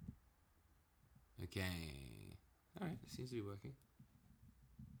Okay. All right. It seems to be working.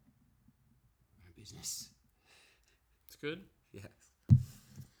 Business. It's good. Yes.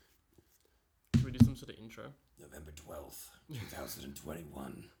 Should we do some sort of intro? November 12th,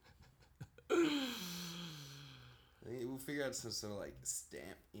 2021. We'll figure out some sort of like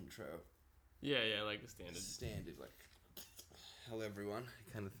stamp intro. Yeah, like the Standard, like, hello everyone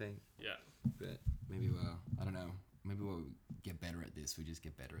kind of thing. Yeah. But maybe I don't know. Maybe we'll get better at this. We just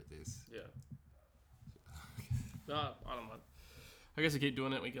get better at this. Yeah. No, I don't mind. I guess we keep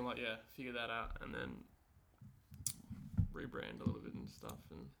doing it. We can figure that out and then rebrand a little bit and stuff.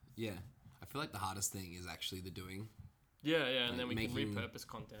 And yeah, I feel like the hardest thing is actually the doing. Yeah, and like then we can repurpose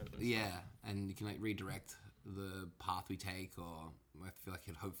content. And stuff. And you can like redirect the path we take, or I feel like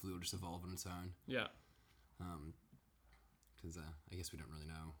it hopefully will just evolve on its own. Yeah. Because I guess we don't really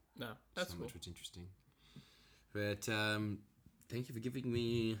know. No, that's so cool. much what's interesting. But thank you for giving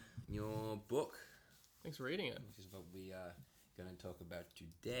me your book. Thanks for reading it. Which is what we are going to talk about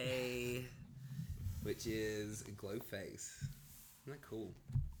today, which is Glowface. Isn't that cool?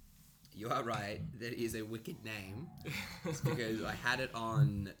 You are right. That is a wicked name. It's because I had it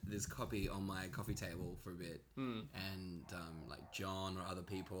on this copy on my coffee table for a bit, and like John or other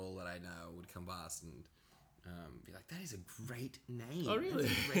people that I know would come past and be like, "That is a great name." Oh, really?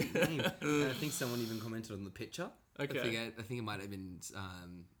 That's a great name. And I think someone even commented on the picture. Okay. I think it might have been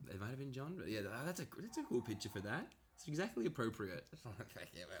John. But yeah, that's a cool picture for that. It's exactly appropriate. I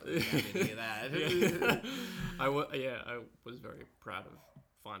was very proud of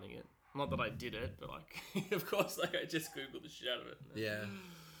finding it. Not that I did it, but like, of course, like I just googled the shit out of it. Yeah.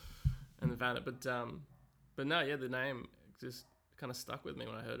 And then found it, but no, yeah, the name just kind of stuck with me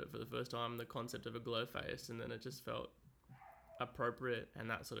when I heard it for the first time. The concept of a glow face, and then it just felt appropriate, and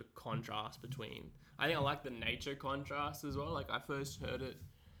that sort of contrast between. I think I like the nature contrast as well. Like I first heard it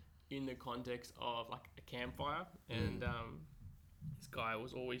in the context of like a campfire, and this guy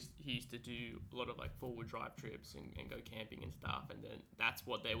he used to do a lot of like forward drive trips and go camping and stuff, and then that's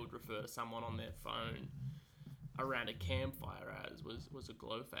what they would refer to someone on their phone around a campfire as was a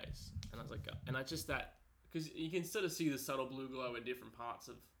glow face. And I was like, and I just that because you can sort of see the subtle blue glow in different parts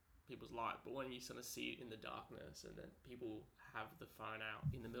of people's life, but when you sort of see it in the darkness and then people have the phone out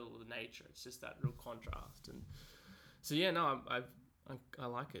in the middle of the nature, it's just that real contrast. And so yeah, no, I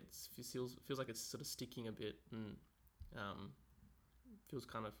like it. It feels like it's sort of sticking a bit, and feels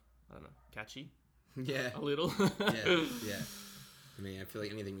kind of, I don't know, catchy. Yeah. A little. yeah. I mean, I feel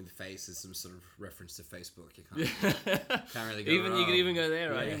like anything with face is some sort of reference to Facebook. You can't really go wrong. You can even go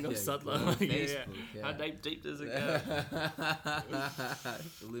there, right? Yeah, you can go subtler. Facebook, yeah. How deep does it go?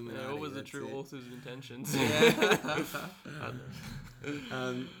 Illuminati. What was the true author's intentions? Yeah.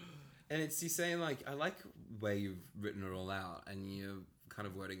 And it's you saying like, I like the way you've written it all out, and you're kind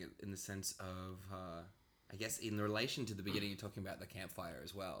of wording it in the sense of, I guess in relation to the beginning, you're talking about the campfire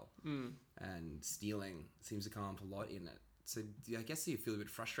as well, and stealing seems to come up a lot in it. So I guess you feel a bit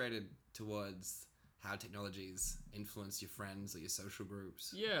frustrated towards how technology's influenced your friends or your social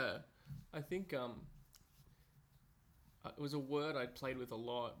groups. Yeah, I think it was a word I played with a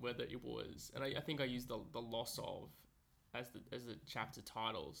lot, whether it was, and I think I used the loss of as the chapter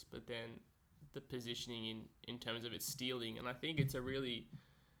titles, but then the positioning in terms of its stealing, and I think it's a really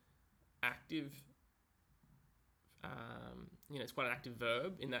active. It's quite an active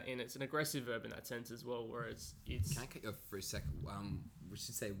verb in that, and it's an aggressive verb in that sense as well, where it's. Can I cut you off for a sec? We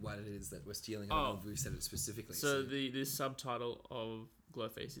should say what it is that we're stealing. I don't know if we said it specifically. So the subtitle of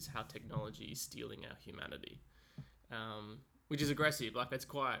Glowface is how technology is stealing our humanity, which is aggressive. Like it's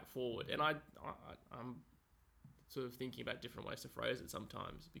quite forward, and I'm sort of thinking about different ways to phrase it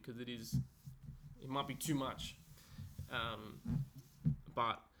sometimes because it might be too much,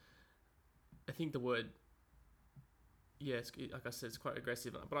 but I think the word. Yes, like I said, it's quite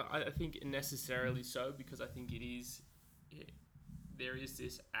aggressive, but I think necessarily so because I think there is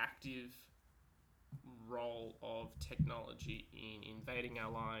this active role of technology in invading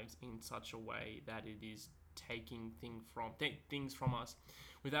our lives in such a way that it is taking things from us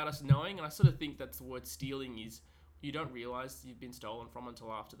without us knowing. And I sort of think that's the word stealing is you don't realize you've been stolen from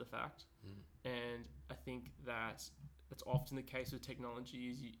until after the fact. And I think that's often the case with technology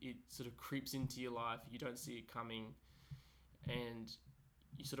is it sort of creeps into your life. You don't see it coming. And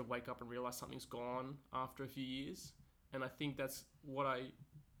you sort of wake up and realize something's gone after a few years. And I think that's what I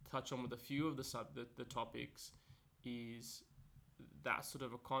touch on with a few of the topics is that sort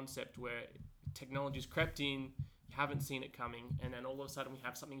of a concept where technology's crept in, you haven't seen it coming, and then all of a sudden we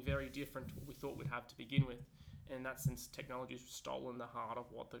have something very different to what we thought we'd have to begin with. And in that sense, technology's stolen the heart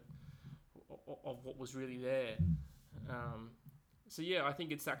of what was really there. So yeah, I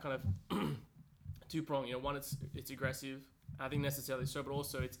think it's that kind of two-pronged. You know, one, it's aggressive. I think necessarily so, but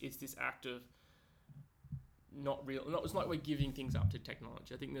also it's this act of it's not we're giving things up to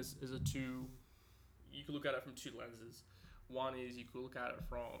technology. I think there's a two. You can look at it from two lenses. One is you could look at it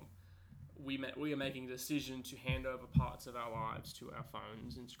from we are making a decision to hand over parts of our lives to our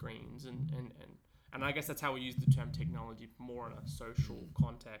phones and screens, and I guess that's how we use the term technology more in a social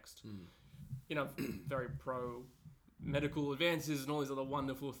context. You know, very pro medical advances and all these other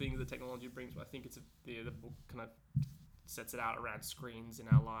wonderful things that technology brings. But I think the book kind of sets it out around screens in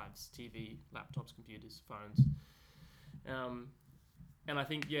our lives: TV, laptops, computers, phones. And I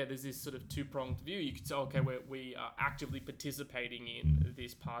think, there's this sort of two-pronged view. You could say, okay, we are actively participating in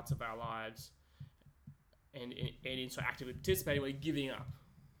these parts of our lives, and in so actively participating, we're giving up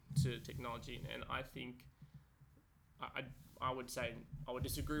to technology. And I think I would say I would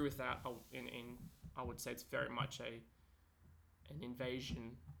disagree with that. I would say it's very much an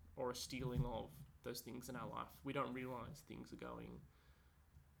invasion or a stealing of those things in our life. We don't realize things are going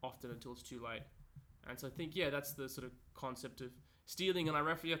often until it's too late. And so I think, that's the sort of concept of stealing. And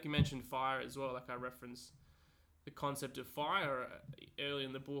like you mentioned fire as well. Like I reference the concept of fire early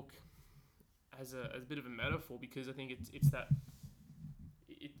in the book as a bit of a metaphor, because I think it's that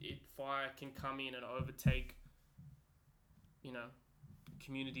fire can come in and overtake,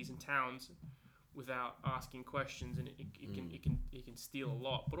 communities and towns without asking questions, and it can steal a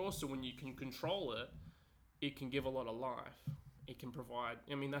lot. But also when you can control it, it can give a lot of life. It can provide.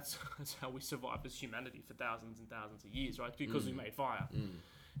 I mean, that's how we survived as humanity for thousands and thousands of years, right? Because we made fire.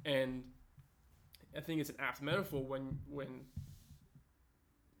 And I think it's an apt metaphor when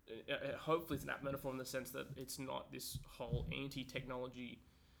hopefully it's an apt metaphor in the sense that it's not this whole anti-technology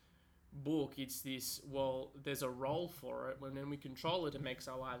book. It's this, there's a role for it. When we control it, it makes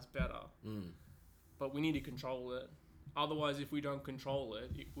our lives better. But we need to control it. Otherwise, if we don't control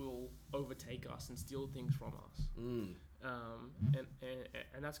it, it will overtake us and steal things from us. And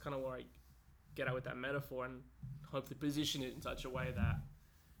that's kind of where I get out with that metaphor, and hopefully position it in such a way that,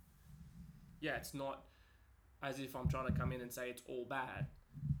 it's not as if I'm trying to come in and say it's all bad.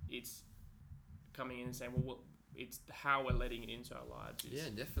 It's coming in and saying, it's how we're letting it into our lives.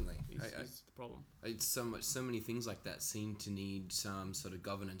 Definitely. Is the problem. It's so many things like that seem to need some sort of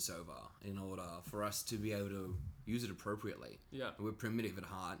governance over in order for us to be able to use it appropriately. Yeah. We're primitive at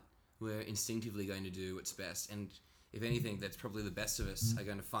heart. We're instinctively going to do what's best. And if anything, that's probably the best of us are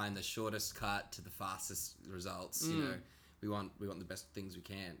going to find the shortest cut to the fastest results. We want the best things we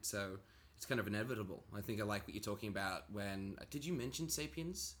can. So it's kind of inevitable. I think I like what you're talking about when... Did you mention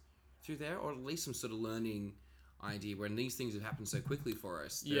Sapiens through there? Or at least some sort of learning idea when these things have happened so quickly for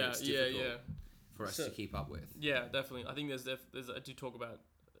us that it's difficult for us to keep up with. Yeah, definitely. I think there's I do talk about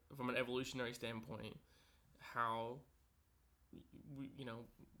from an evolutionary standpoint how we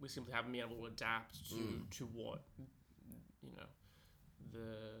simply haven't been able to adapt to what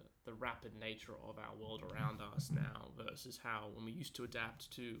the rapid nature of our world around us now versus how when we used to adapt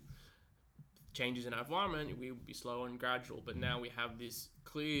to changes in our environment, we would be slow and gradual. But now we have this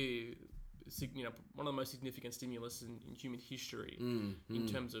clear, one of the most significant stimulus in human history in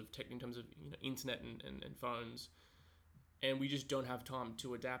terms of internet and phones, and we just don't have time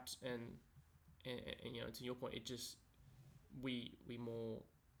to adapt. And to your point, it just we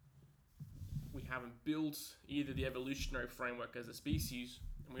haven't built either the evolutionary framework as a species,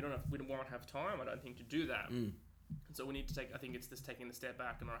 and we won't have time, I don't think, to do that. And so we need to taking the step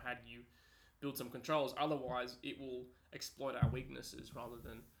back and how do you build some controls? Otherwise, it will exploit our weaknesses rather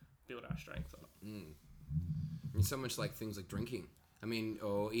than build our strength up. And so much like things like drinking. I mean,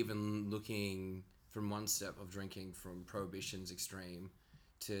 or even looking from one step of drinking from prohibition's extreme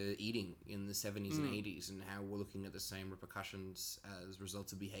to eating in the 70s and 80s, and how we're looking at the same repercussions as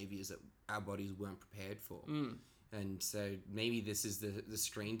results of behaviors that our bodies weren't prepared for. And so maybe this is the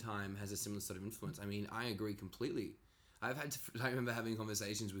screen time has a similar sort of influence. I mean, I agree completely. I remember having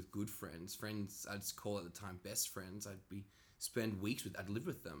conversations with good friends, I'd call at the time best friends. I'd live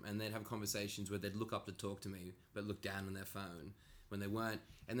with them, and they'd have conversations where they'd look up to talk to me, but look down on their phone when they weren't.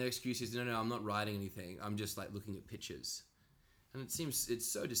 And their excuse is, no, I'm not writing anything. I'm just like looking at pictures. And it seems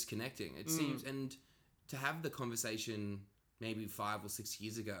it's so disconnecting. It seems, and to have the conversation maybe 5 or 6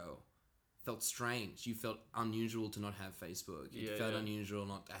 years ago felt strange. You felt unusual to not have Facebook. It felt unusual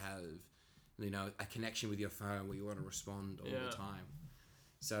not to have, a connection with your phone where you want to respond all the time.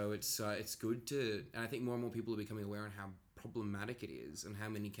 So it's good to, and I think more and more people are becoming aware of how problematic it is and how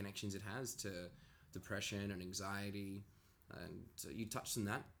many connections it has to depression and anxiety. And so you touched on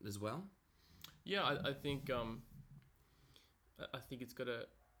that as well. Yeah, I think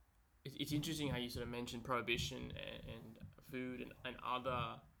it's interesting how you sort of mentioned prohibition and food and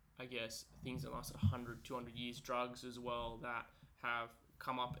other, I guess, things that lasted 100, 200 years, drugs as well, that have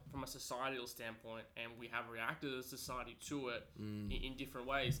come up from a societal standpoint, and we have reacted as a society to it in different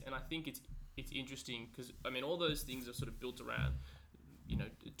ways. And I think it's interesting because, I mean, all those things are sort of built around,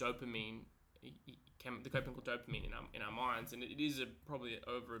 dopamine, the chemical dopamine in our minds, and it is probably an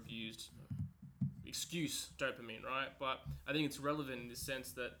overabused excuse, dopamine, right? But I think it's relevant in the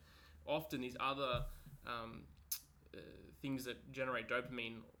sense that often these other things that generate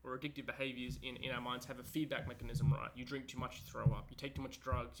dopamine or addictive behaviors in our minds have a feedback mechanism, right? You drink too much, you throw up. You take too much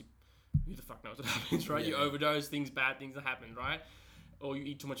drugs, who the fuck knows what happens, right? Yeah. You overdose, bad things that happen, right? Or you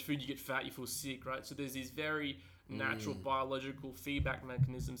eat too much food, you get fat, you feel sick, right? So there's these very natural biological feedback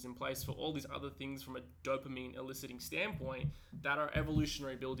mechanisms in place for all these other things from a dopamine eliciting standpoint that are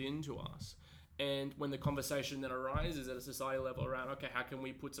evolutionary built into us. And when the conversation then arises at a society level around, okay, how can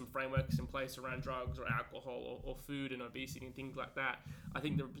we put some frameworks in place around drugs or alcohol or food and obesity and things like that, I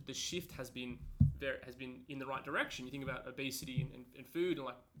think the shift has been in the right direction. You think about obesity and food, and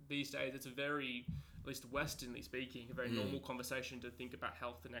like these days, it's a very, at least Westernly speaking, a very normal conversation to think about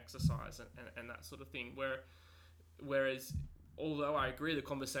health and exercise and that sort of thing. Whereas, although I agree the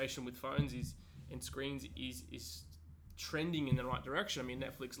conversation with phones and screens is trending in the right direction. I mean,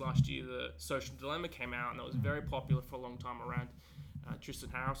 Netflix last year, The Social Dilemma came out, and that was very popular for a long time around. Tristan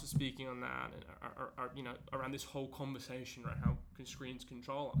Harris was speaking on that, and around this whole conversation around how screens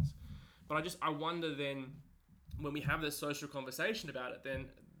control us. But I wonder then, when we have this social conversation about it, then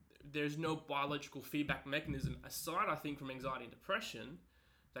there's no biological feedback mechanism aside, I think, from anxiety and depression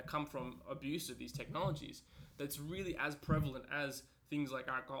that come from abuse of these technologies that's really as prevalent as things like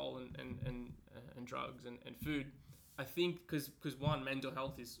alcohol and drugs and food. I think because one, mental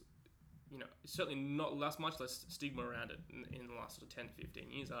health is, certainly not much less stigma around it in the last sort of 10 to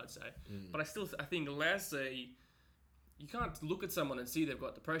 15 years, I'd say. But I think less you can't look at someone and see they've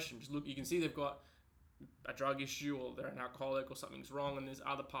got depression. You can see they've got a drug issue, or they're an alcoholic, or something's wrong, and there's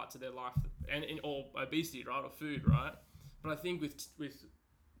other parts of their life or obesity, right, or food, right. But I think with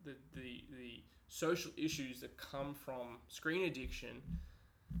the social issues that come from screen addiction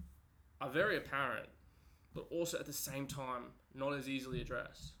are very apparent, but also at the same time not as easily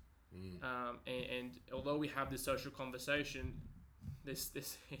addressed. And although we have this social conversation,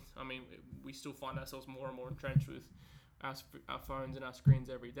 we still find ourselves more and more entrenched with our phones and our screens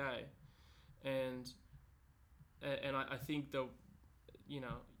every day, and I think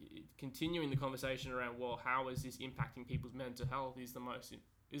continuing the conversation around, well, how is this impacting people's mental health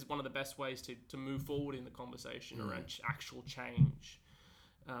is one of the best ways to move forward in the conversation around actual change,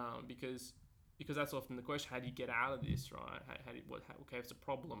 because that's often the question: how do you get out of this, right? Okay, if it's a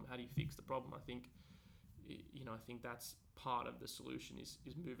problem, how do you fix the problem? I think that's part of the solution is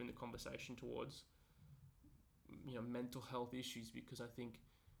moving the conversation towards mental health issues, because I think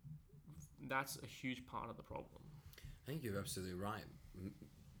that's a huge part of the problem. I think you're absolutely right.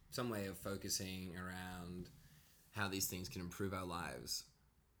 Some way of focusing around how these things can improve our lives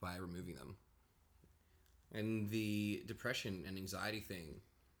by removing them. And the depression and anxiety thing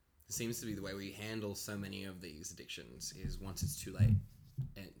seems to be the way we handle so many of these addictions, is once it's too late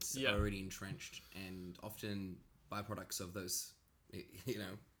and it's already entrenched, and often byproducts of those,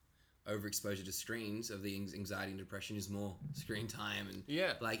 overexposure to screens of the anxiety and depression is more screen time and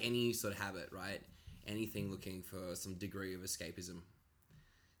like any sort of habit, right? Anything looking for some degree of escapism.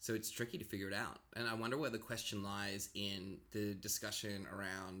 So it's tricky to figure it out. And I wonder where the question lies in the discussion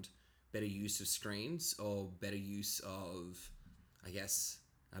around better use of screens or better use of, I guess,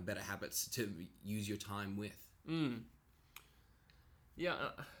 better habits to use your time with. Yeah,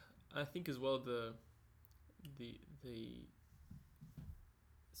 I think as well the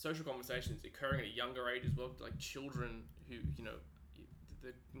social conversations occurring at a younger age as well, like children who,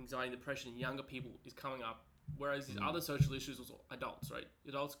 the anxiety and depression in younger people is coming up, whereas these other social issues was adults, right?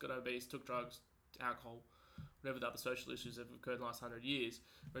 Adults got obese, took drugs, alcohol, whatever the other social issues have occurred in the last 100 years,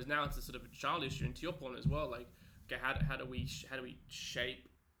 whereas now it's a sort of a child issue. And to your point as well, like, okay, how do we shape,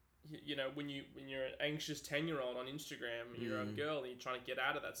 when you're an anxious 10-year-old on Instagram and you're a girl and you're trying to get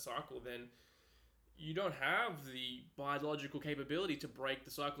out of that cycle, then you don't have the biological capability to break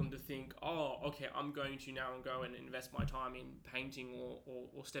the cycle and to think, oh, okay, I'm going to now go and invest my time in painting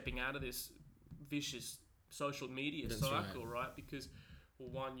or stepping out of this vicious social media cycle, right? Because, well,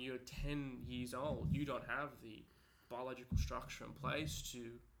 one, you're 10 years old. You don't have the biological structure in place to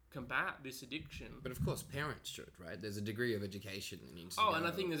combat this addiction. But of course, parents should, right? There's a degree of education that needs to go. And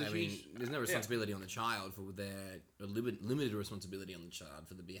I think there's no responsibility on the child for limited responsibility on the child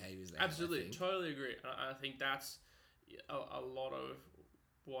for the behaviors they Absolutely, have, totally agree. I think that's a lot of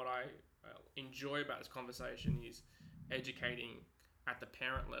what I enjoy about this conversation is educating at the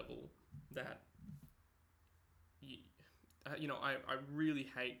parent level that I really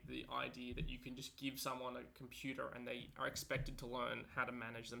hate the idea that you can just give someone a computer and they are expected to learn how to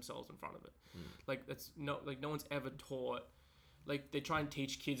manage themselves in front of it. Like no one's ever taught. Like they try and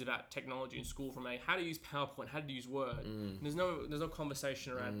teach kids about technology in school from how to use PowerPoint, how to use Word. There's no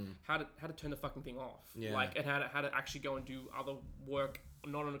conversation around how to turn the fucking thing off. Yeah. Like and how to actually go and do other work.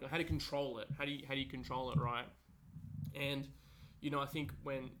 How to control it. How do you control it, right? And I think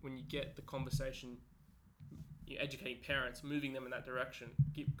when you get the conversation, educating parents, moving them in that direction,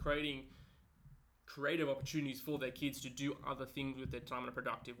 creating creative opportunities for their kids to do other things with their time in a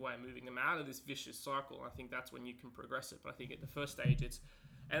productive way, moving them out of this vicious cycle. I think that's when you can progress it. But I think at the first stage,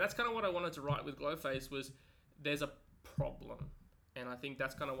 and that's kind of what I wanted to write with Glowface was there's a problem. And I think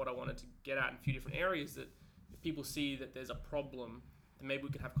that's kind of what I wanted to get at in a few different areas, that if people see that there's a problem, then maybe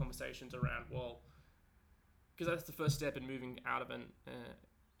we can have conversations around, well, because that's the first step in moving out of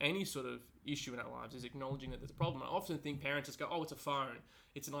any sort of issue in our lives, is acknowledging that there's a problem. I often think parents just go, oh, it's a phone,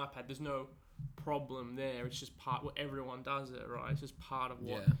 it's an iPad, there's no problem there. It's just part what everyone does it, right? It's just part of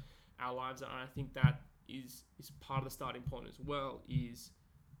what our lives are. And I think that is part of the starting point as well, is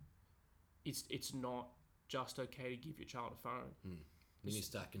it's not just okay to give your child a phone. When you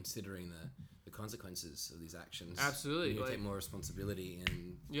start considering the consequences of these actions. Absolutely. You take more responsibility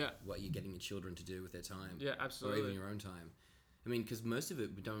in what you're getting your children to do with their time. Yeah, absolutely. Or even your own time. I mean, because most of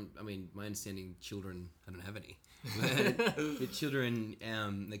it, we don't, I mean, my understanding, children, I don't have any, but children,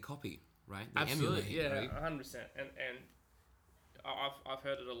 they copy, right? They absolutely, emulate, yeah, right? 100%. And I've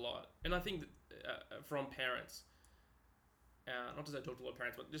heard it a lot. And I think that, from parents, not to say talk to a lot of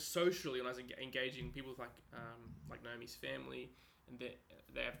parents, but just socially, when I was engaging people with like Naomi's family, and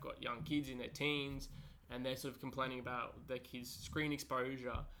they've got young kids in their teens, and they're sort of complaining about their kids' screen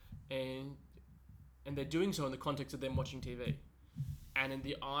exposure, and they're doing so in the context of them watching TV. And then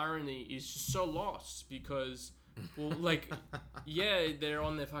the irony is just so lost because, well, like, yeah, they're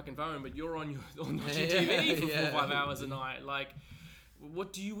on their fucking phone, but you're watching TV for 4 or 5 hours a night. Like,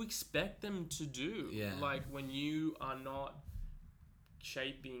 what do you expect them to do? Yeah. Like, when you are not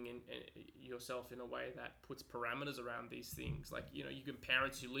shaping yourself in a way that puts parameters around these things. Like, you can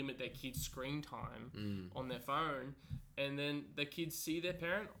parents who limit their kids' screen time on their phone, and then the kids see their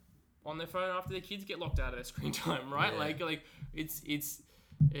parent on their phone after their kids get locked out of their screen time, right? Yeah. Like it's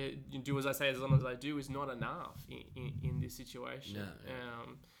do as I say as long as I do is not enough in this situation. No.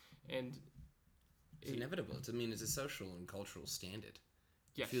 And it's inevitable. It's a social and cultural standard.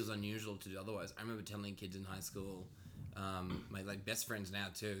 Yes. It feels unusual to do otherwise. I remember telling kids in high school, my best friends now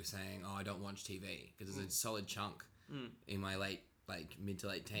too, saying, "Oh, I don't watch TV," because there's a solid chunk in my mid to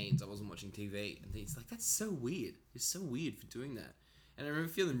late teens I wasn't watching TV, and it's like, that's so weird. You're so weird for doing that. And I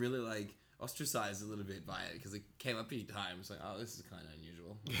remember feeling really ostracized a little bit by it, because it came up a few times. Like, oh, this is kind of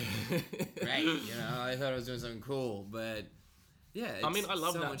unusual. Great, I thought I was doing something cool, but yeah. I mean, I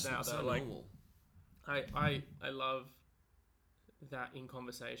love so that much, now. so Though, normal. I love that in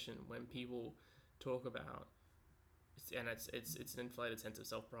conversation when people talk about, and it's an inflated sense of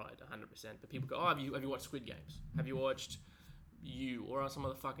self-pride, 100%. But people go, oh, have you watched Squid Games? Have you watched You or some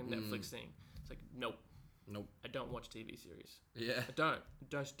other fucking Netflix thing? It's like, nope. I don't watch TV series. Yeah. I don't.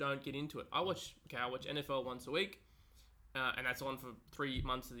 Just don't get into it. I watch NFL once a week, and that's on for 3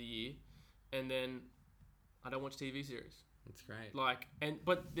 months of the year, and then I don't watch TV series. That's great.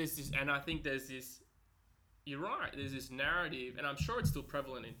 But there's this, and I think there's this. You're right. There's this narrative, and I'm sure it's still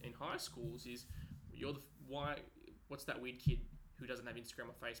prevalent in high schools. Is what's that weird kid who doesn't have Instagram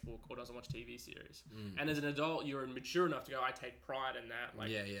or Facebook or doesn't watch TV series? And as an adult, you're mature enough to go, I take pride in that. Like,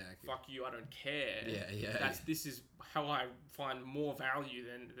 fuck you, I don't care. This is how I find more value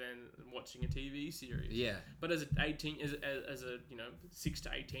than watching a TV series. Yeah. But as a 6 to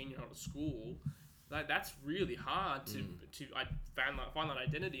 18-year-old at school, that's really hard to find that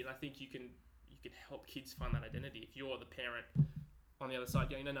identity. And I think you can help kids find that identity if you're the parent on the other side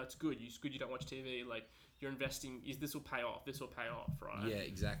going, no, it's good. It's good you don't watch TV. Like, you're investing. This will pay off. This will pay off, right? Yeah,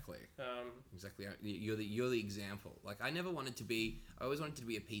 exactly. Exactly. You're the example. Like, I always wanted to be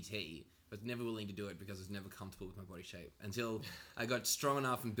a PT, but never willing to do it because I was never comfortable with my body shape until I got strong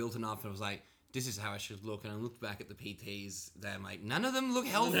enough and built enough, and I was like, this is how I should look. And I looked back at the PTs. They're like, none of them look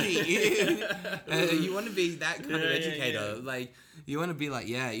healthy. You want to be that kind of educator. Yeah. Like, you want to be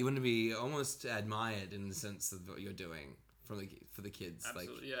you want to be almost admired in the sense of what you're doing for the kids.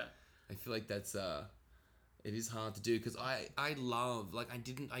 Absolutely, I feel like that's it is hard to do, because I love,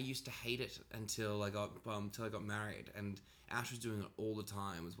 I used to hate it until I got married, and Ash was doing it all the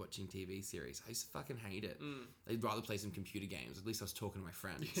time, was watching TV series. I used to fucking hate it. I'd rather play some computer games. At least I was talking to my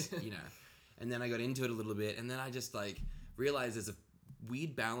friends, And then I got into it a little bit, and then I just realized there's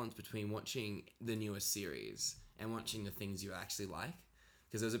weird balance between watching the newest series and watching the things you actually like.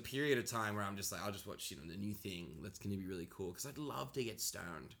 Because there's a period of time where I'm just like, I'll just watch, the new thing that's going to be really cool. Because I'd love to get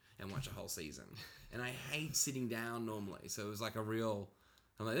stoned and watch a whole season. And I hate sitting down normally. So it was like I'm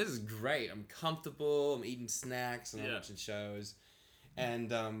like, this is great. I'm comfortable. I'm eating snacks and I'm watching shows.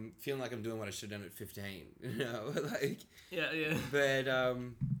 And feeling like I'm doing what I should have done at 15. Yeah. But,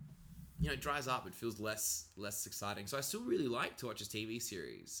 it dries up. It feels less exciting. So I still really like to watch a TV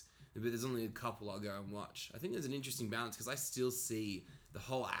series. But there's only a couple I'll go and watch. I think there's an interesting balance because I still see the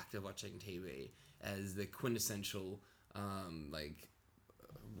whole act of watching TV as the quintessential,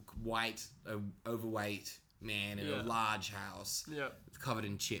 white, overweight man in a large house, covered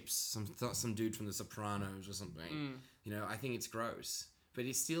in chips. Some dude from The Sopranos or something. I think it's gross, but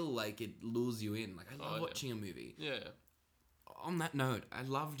it's still it lures you in. I love watching a movie. Yeah. On that note, I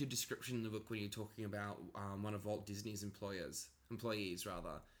loved your description in the book when you're talking about one of Walt Disney's employees.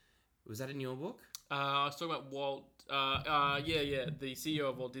 Was that in your book? I was talking about Walt. The CEO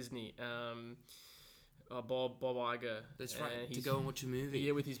of Walt Disney, Bob Iger. That's right. To go and watch a movie.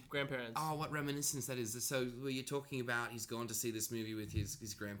 Yeah, with his grandparents. Oh, what reminiscence that is! So, were you talking about he's gone to see this movie with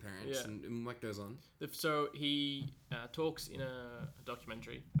his grandparents, and what goes on? So he talks in a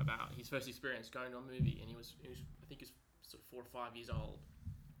documentary about his first experience going to a movie, and he was I think he was sort of 4 or 5 years old,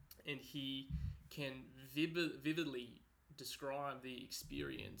 and he can vividly describe the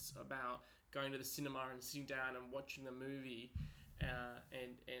experience about going to the cinema and sitting down and watching the movie,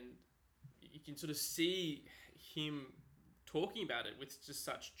 and you can sort of see him talking about it with just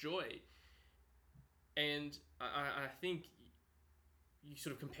such joy. And I think you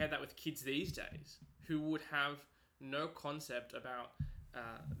sort of compare that with kids these days who would have no concept about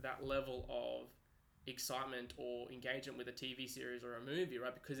that level of excitement or engagement with a TV series or a movie,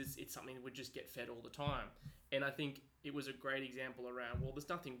 right? Because it's something that would just get fed all the time. And I think it was a great example around, well, there's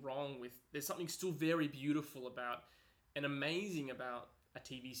something still very beautiful about and amazing about a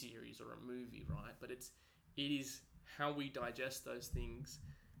TV series or a movie, right? But it is how we digest those things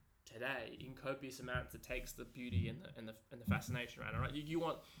today in copious amounts that takes the beauty and the fascination around it, right? You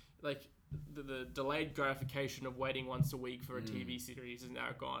want the delayed gratification of waiting once a week for a TV series is now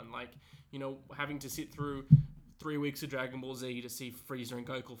gone. Having to sit through 3 weeks of Dragon Ball Z to see Frieza and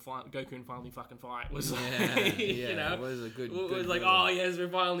Goku finally fucking fight was it was a good. It was movie. Oh yes, we're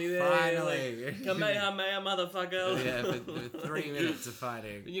finally there. Finally, Kamehameha, motherfucker. Yeah, for 3 minutes of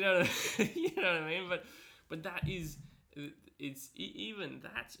fighting. You know what I mean? But that is, it's even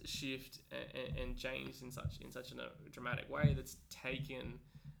that shift and changed in such a dramatic way that's taken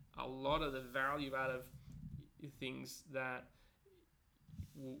a lot of the value out of things that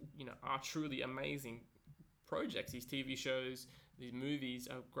are truly amazing projects. These TV shows, these movies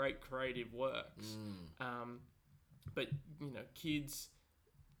are great creative works. But kids,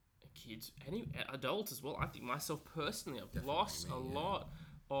 any adults as well. I think myself personally, I've lost a lot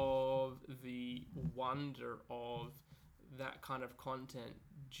of the wonder of that kind of content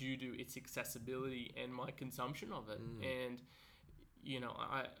due to its accessibility and my consumption of it. And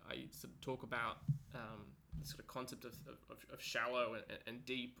I sort of talk about the sort of concept of shallow and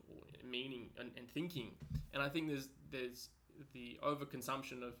deep meaning and thinking, and I think there's the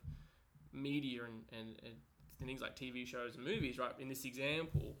overconsumption of media and things like TV shows and movies, right? In this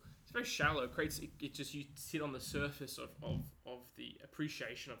example, it's very shallow. It just, you sit on the surface of the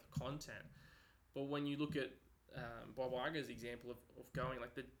appreciation of the content. But when you look at Bob Iger's example of going,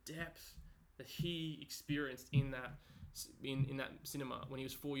 the depth that he experienced in that cinema when he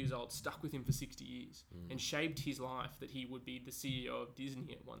was 4 years old, stuck with him for 60 years and shaped his life that he would be the CEO of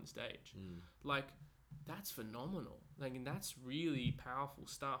Disney at one stage. That's phenomenal. And that's really powerful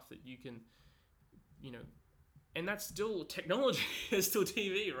stuff that you can, and that's still technology. It's still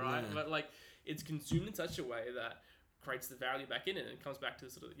TV, right? Yeah. But it's consumed in such a way that creates the value back in it, and it comes back to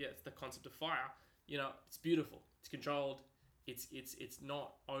the sort of, it's the concept of fire. It's beautiful, it's controlled, it's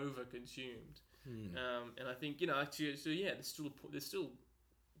not over consumed. And I think there's still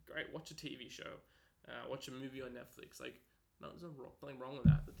great. Watch a TV show, watch a movie on Netflix. There's nothing wrong with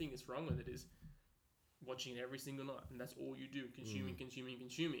that. The thing that's wrong with it is watching it every single night, and that's all you do: consuming,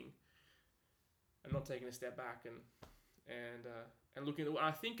 and not taking a step back and looking at.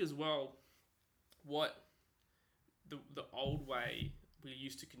 I think as well, what the old way we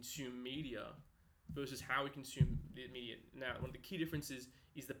used to consume media versus how we consume the media now. One of the key differences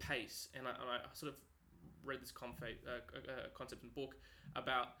is the pace, and I sort of read this concept in the book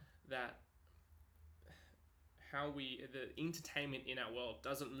about that, how the entertainment in our world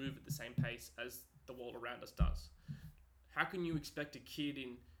doesn't move at the same pace as the world around us does. How can you expect a kid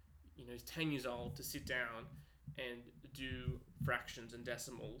who's 10 years old to sit down and do fractions and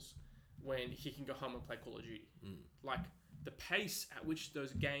decimals when he can go home and play Call of Duty. Like, the pace at which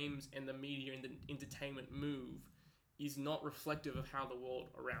those games and the media and the entertainment move is not reflective of how the world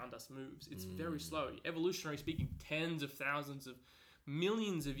around us moves. It's very slow. Evolutionary speaking, tens of thousands of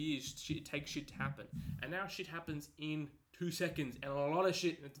millions of years it takes shit to happen. And now shit happens in 2 seconds, and a lot of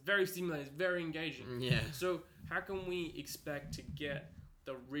shit. It's very stimulating. It's very engaging. Yeah. So how can we expect to get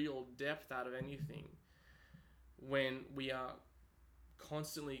the real depth out of anything when we are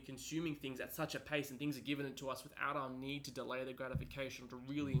constantly consuming things at such a pace, and things are given to us without our need to delay the gratification or to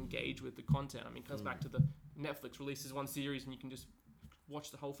really engage with the content? I mean, it comes back to the Netflix releases one series and you can just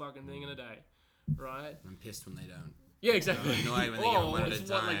watch the whole fucking thing in a day, right? I'm pissed when they don't. Yeah, exactly. Annoyed when they get one at a it's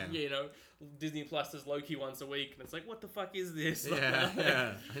time. what, like, you know, Disney Plus does Loki once a week, and it's like, what the fuck is this?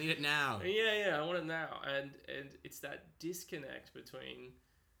 Yeah. I need it now. Yeah, I want it now. And it's that disconnect between,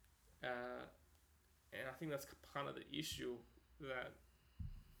 and I think that's kind of the issue that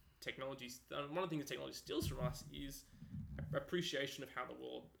one of the things that technology steals from us is appreciation of how the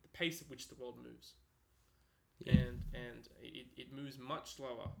pace at which the world moves. Yeah. And it moves much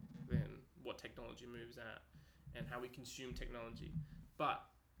slower than what technology moves at, and how we consume technology. But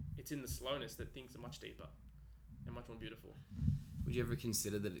it's in the slowness that things are much deeper and much more beautiful. Would you ever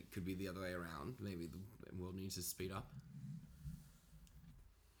consider that it could be the other way around? Maybe the world needs to speed up?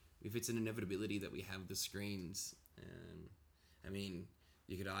 If it's an inevitability that we have the screens, I mean,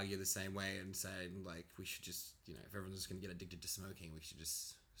 you could argue the same way and say, like, we should just, you know, if everyone's just going to get addicted to smoking, we should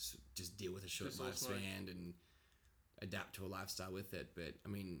just deal with a short lifespan and adapt to a lifestyle with it. But, I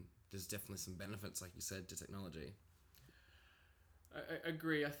mean, there's definitely some benefits, like you said, to technology. I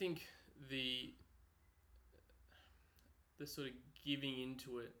agree. I think the sort of giving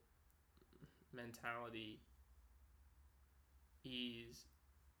into it mentality is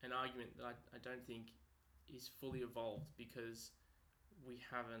an argument that I don't think is fully evolved, because we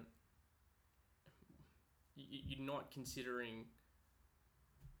haven't... You're not considering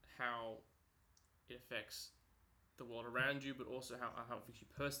how it affects the world around you, but also how it affects you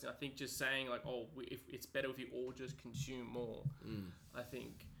personally. I think just saying, like, if it's better if you all just consume more, I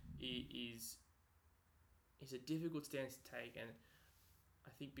think is a difficult stance to take. And I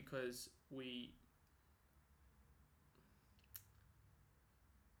think because we...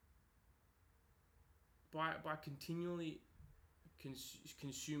 By continually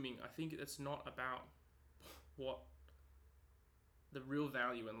consuming, I think that's not about what the real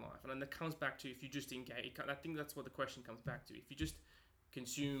value in life. And then that comes back to, if you just engage, I think that's what the question comes back to. If you just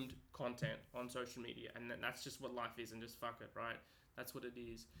consumed content on social media and that's just what life is, and just fuck it, right? That's what it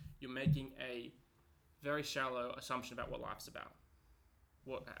is. You're making a very shallow assumption about what life's about.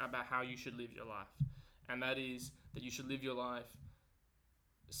 About how you should live your life. And that is that you should live your life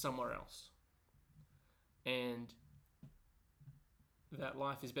somewhere else. And that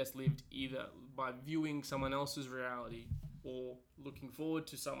life is best lived either by viewing someone else's reality, or looking forward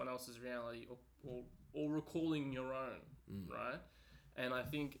to someone else's reality, or recalling your own, right? And I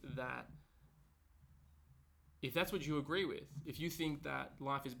think that if that's what you agree with, if you think that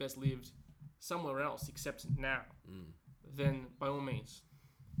life is best lived somewhere else except now, then by all means,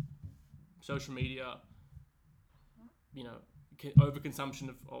 social media, you know, overconsumption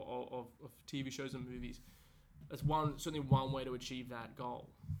of TV shows and movies, that's certainly one way to achieve that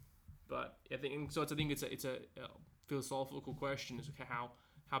goal. But I think it's a philosophical question, is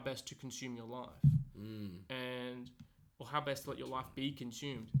how best to consume your life, or how best to let your life be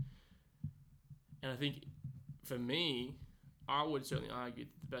consumed. And I think for me, I would certainly argue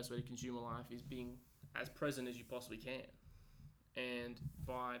that the best way to consume a life is being as present as you possibly can. And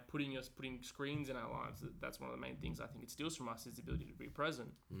by putting screens in our lives, that's one of the main things I think it steals from us, is the ability to be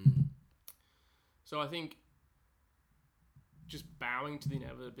present. So I think just bowing to the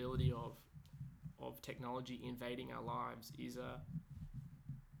inevitability of technology invading our lives is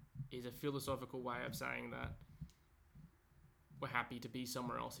a philosophical way of saying that we're happy to be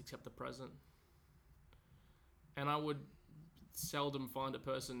somewhere else except the present. And I would seldom find a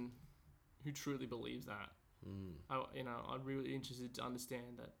person who truly believes that. I'm really interested to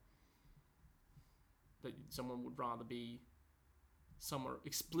understand that someone would rather be somewhere,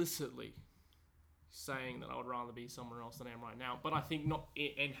 explicitly saying that I would rather be somewhere else than I am right now. But I think not,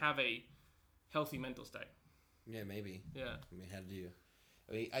 and have a healthy mental state. Yeah, maybe. Yeah. I mean, how do you...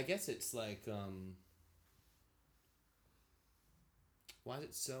 I mean, I guess it's like, why is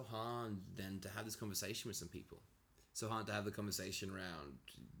it so hard then to have this conversation with some people? So hard to have the conversation around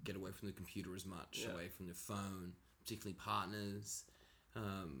get away from the computer as much, away from the phone, particularly partners.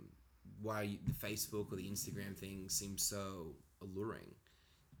 Why the Facebook or the Instagram thing seems so alluring,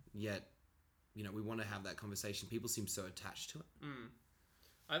 yet we want to have that conversation. People seem so attached to it.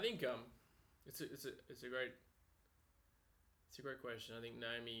 I think it's a great question. I think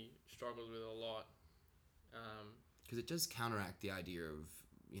Naomi struggles with it a lot. Because it does counteract the idea of,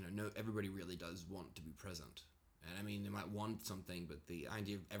 no, everybody really does want to be present. And I mean, they might want something, but the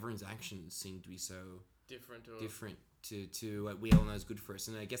idea of everyone's actions seem to be so different to what we all know is good for us.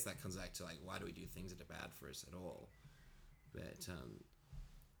 And I guess that comes back to, like, why do we do things that are bad for us at all? But,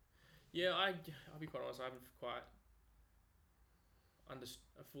 yeah, I'll be quite honest, I haven't quite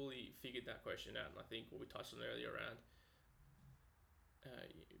fully figured that question out. And I think what we touched on earlier around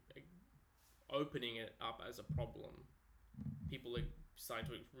opening it up as a problem, people are starting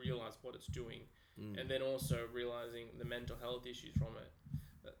to realize what it's doing, and then also realizing the mental health issues from it.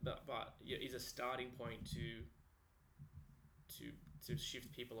 But is a starting point to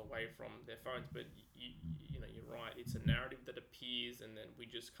shift people away from their phones. But you're right. It's a narrative that appears, and then we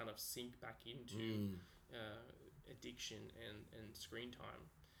just kind of sink back into addiction and screen time,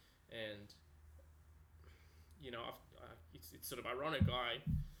 and it's sort of ironic. I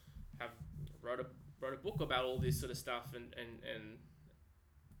have wrote a book about all this sort of stuff, and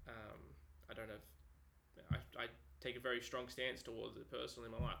I don't know if I take a very strong stance towards it personally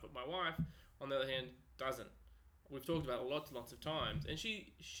in my life, but my wife, on the other hand, doesn't. We've talked about it lots of times, and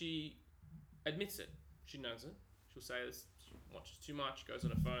she admits it. She knows it. She'll say this. She watches too much, goes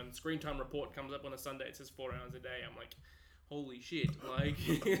on her phone. Screen time report comes up on a Sunday. It says 4 hours a day. I'm like, holy shit!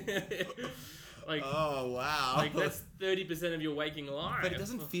 Like, oh wow! Like that's 30% of your waking life. But it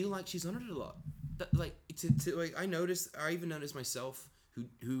doesn't feel like she's on it a lot. Like I even noticed myself,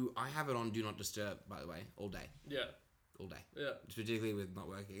 who I have it on Do Not Disturb, by the way, all day. Yeah. All day. Yeah. Particularly with not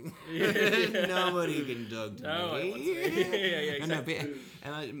working. Nobody can talk to me. Yeah, exactly.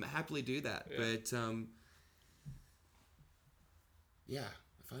 And I happily do that. Yeah. But yeah,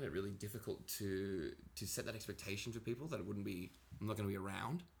 I find it really difficult to set that expectation for people that I'm not going to be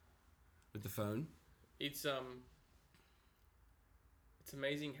around with the phone. It's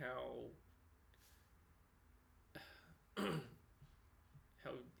amazing how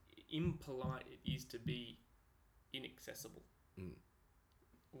impolite it is to be inaccessible.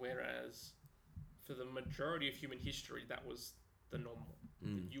 Whereas for the majority of human history, that was the normal.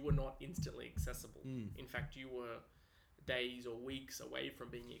 You were not instantly accessible. In fact, you were days or weeks away from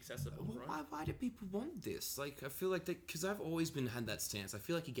being accessible. Well, right? Why do people want this? Like, I feel like because I've always had that stance. I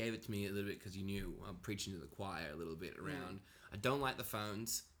feel like you gave it to me a little bit because you knew I'm preaching to the choir a little bit around. I don't like the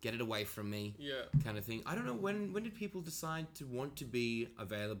phones. Get it away from me. Yeah. Kind of thing. I don't know when did people decide to want to be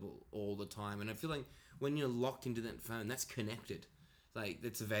available all the time? And I feel like when you're locked into that phone, that's connected. Like,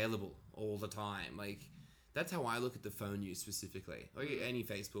 it's available all the time. Like, that's how I look at the phone use specifically. Like any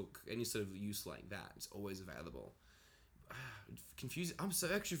Facebook, any sort of use like that, it's always available. Confused. I'm so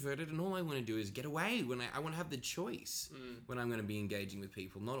extroverted, and all I want to do is get away. When I want to have the choice when I'm going to be engaging with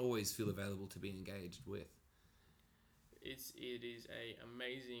people, not always feel available to be engaged with. It is a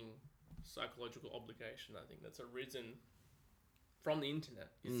amazing psychological obligation, I think, that's arisen from the internet.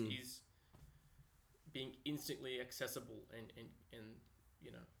 Is being instantly accessible and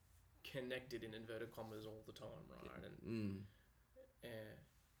connected in inverted commas all the time, right?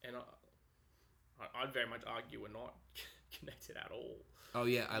 And I'd very much argue we're not connected at all. Oh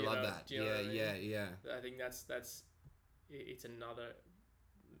yeah, I love that. Yeah. I think that's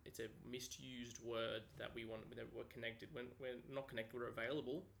it's a misused word that we want, that we're connected. When we're not connected, we're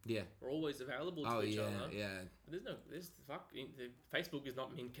available. Yeah. We're always available to each other. Yeah. But Facebook is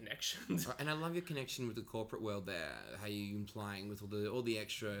not mean connections. And I love your connection with the corporate world there. How you implying with all the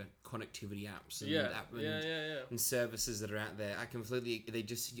extra connectivity apps and and services that are out there. They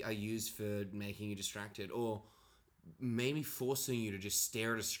just are used for making you distracted, or maybe forcing you to just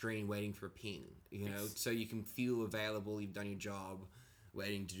stare at a screen waiting for a ping, so you can feel available, you've done your job,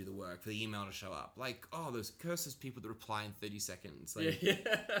 waiting to do the work, for the email to show up. Like, those curses people that reply in 30 seconds. Like,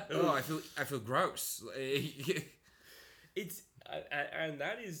 I feel gross. It's and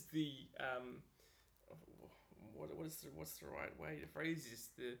that is the what's the right way to phrase this?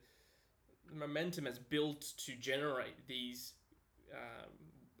 The momentum has built to generate these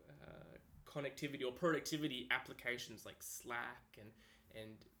connectivity or productivity applications like Slack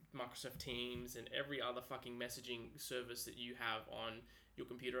and Microsoft Teams and every other fucking messaging service that you have on your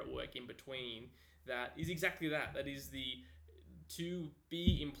computer at work in between. That is exactly that. That is to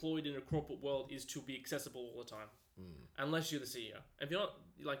be employed in a corporate world is to be accessible all the time, unless you're the CEO. If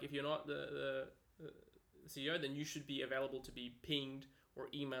you're not the CEO, then you should be available to be pinged or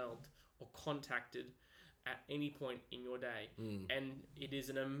emailed or contacted at any point in your day. And it is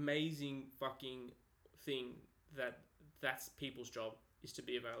an amazing fucking thing that's people's job. is to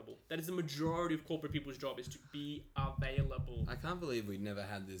be available. That is the majority of corporate people's job, is to be available. I can't believe we'd never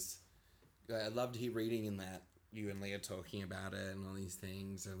had this. I loved reading in that you and Leah talking about it and all these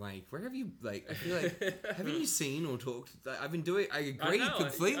things. And like, where have you, like, I feel like, haven't you seen or talked? I've been doing, I agree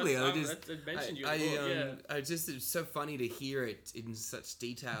completely. I mentioned you in the book, I just, it's so funny to hear it in such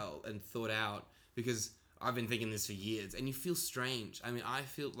detail and thought out, because I've been thinking this for years, and you feel strange. I mean, I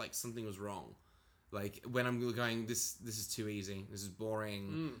feel like something was wrong. Like, when I'm going, this is too easy, this is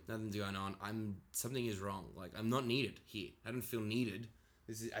boring, nothing's going on, something is wrong. Like, I'm not needed here. I don't feel needed.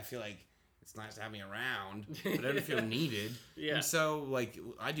 I feel like it's nice to have me around, but I don't feel needed. Yeah. And so, like,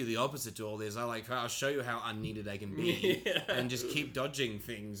 I do the opposite to all this. I'll show you how unneeded I can be, and just keep dodging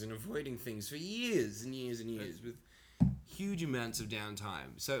things and avoiding things for years and years and years with huge amounts of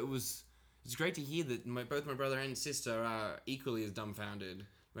downtime. So it's great to hear that both my brother and sister are equally as dumbfounded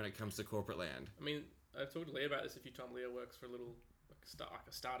when it comes to corporate land. I mean, I've talked to Leah about this a few times. Leah works for a little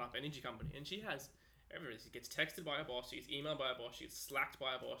a startup energy company, and she has everything. She gets texted by her boss, she gets emailed by her boss, she gets slacked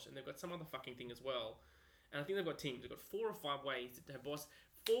by her boss, and they've got some other fucking thing as well. And I think they've got teams. They've got 4 or 5 ways that her boss,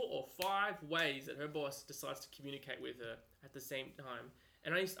 4 or 5 ways that her boss decides to communicate with her at the same time.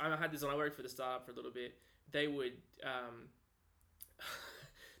 And I had this when I worked for the startup for a little bit. They would,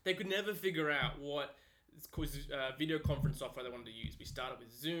 they could never figure out what video conference software they wanted to use. We started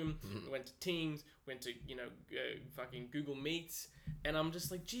with Zoom, we went to Teams, went to fucking Google Meets, and I'm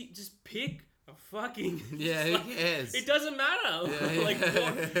just like, gee, just pick a fucking who cares? It doesn't matter. Like,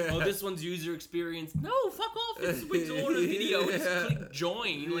 what? Oh, this one's user experience. No, fuck off. It's on a video. Just click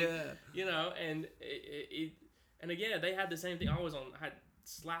join. Like, and it and again, they had the same thing. I had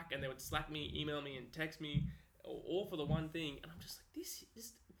Slack, and they would Slack me, email me, and text me, all for the one thing. And I'm just like, this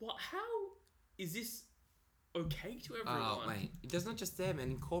what? How is this okay to everyone? Oh, mate. It does not just them.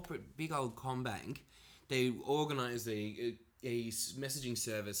 And in corporate, big old Combank, they organise a messaging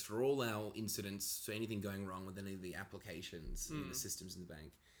service for all our incidents, so anything going wrong with any of the applications and the systems in the bank.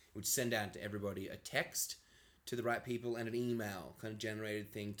 It would send out to everybody a text to the right people and an email kind of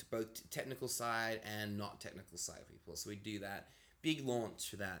generated thing to both technical side and not technical side people. So we do that. Big launch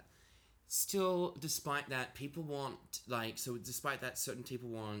for that. Still, despite that, certain people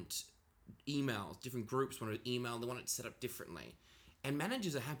want emails, different groups want to email, they want it set up differently. And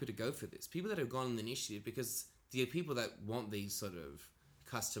managers are happy to go for this. People that have gone on the initiative, because the people that want these sort of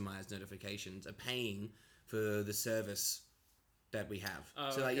customized notifications are paying for the service that we have.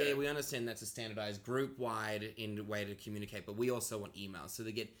 We understand that's a standardized group-wide way to communicate, but we also want emails. So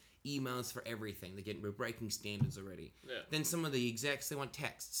they get emails for everything. We're breaking standards already. Yeah. Then some of the execs, they want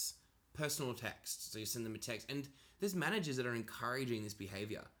texts, personal texts. So you send them a text. And there's managers that are encouraging this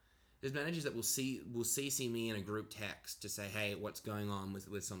behavior. There's managers that will CC me in a group text to say, hey, what's going on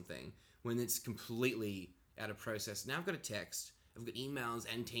with something, when it's completely out of process. Now I've got a text, I've got emails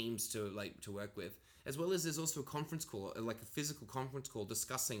and teams to work with, as well as there's also a conference call, like a physical conference call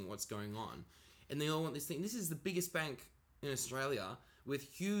discussing what's going on. And they all want this thing. This is the biggest bank in Australia with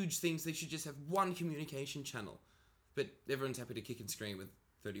huge things. They should just have one communication channel. But everyone's happy to kick and scream with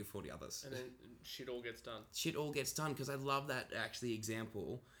 30 or 40 others. And then shit all gets done. Shit all gets done, because I love that actually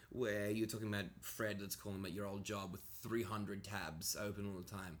example where you're talking about Fred, let's call him, at your old job with 300 tabs open all the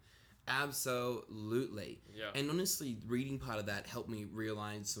time. Absolutely. Yeah. And honestly, reading part of that helped me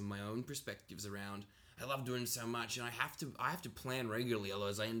realize some of my own perspectives around, I love doing so much, and I have to plan regularly,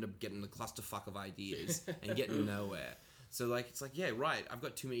 otherwise I end up getting the clusterfuck of ideas and getting nowhere. So it's like, yeah, right, I've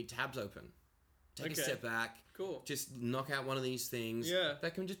got too many tabs open. Take a step back. Cool. Just knock out one of these things. Yeah. I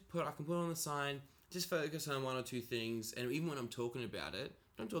can put on the side, just focus on 1 or 2 things, and even when I'm talking about it,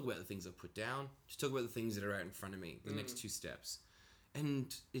 don't talk about the things I've put down, just talk about the things that are out in front of me, the next 2 steps.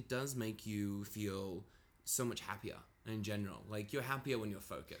 And it does make you feel so much happier in general. Like, you're happier when you're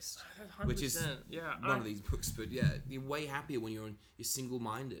focused. 100%. Which is one of these books. But yeah, you're way happier when you're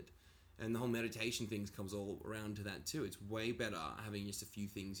single-minded. And the whole meditation things comes all around to that too. It's way better having just a few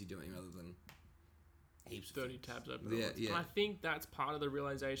things you're doing rather than heaps of 30 things. tabs open. Yeah. And I think that's part of the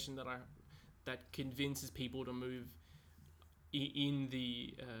realization that convinces people to move in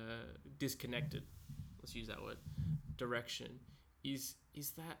the disconnected, let's use that word, direction. Is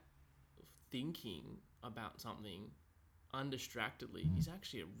that thinking about something undistractedly is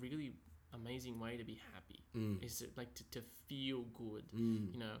actually a really amazing way to be happy. Is it like to feel good?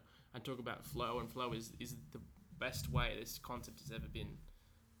 You know, I talk about flow, and flow is the best way this concept has ever been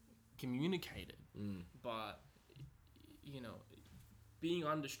communicated. But being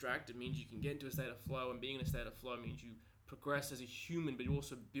undistracted means you can get into a state of flow, and being in a state of flow means you progress as a human, but you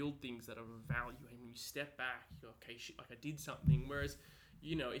also build things that are of value. And when you step back, you're okay, shit, like I did something. Whereas,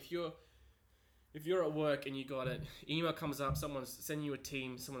 if you're if you're at work and you got an email comes up, someone's sending you a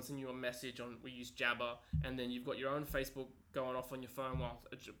team, someone's sending you a message on, we use Jabber, and then you've got your own Facebook going off on your phone while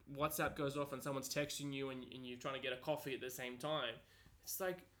WhatsApp goes off and someone's texting you and you're trying to get a coffee at the same time. It's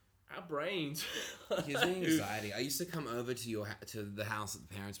like our brains. Gives me anxiety. I used to come over to the house at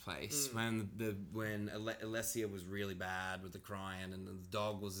the parents' place when Alessia was really bad with the crying and the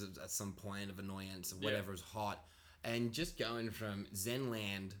dog was at some point of annoyance or whatever, was hot, and just going from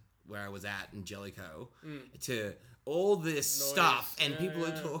Zenland, where I was at in Jellicoe, to all this Noise. stuff, and people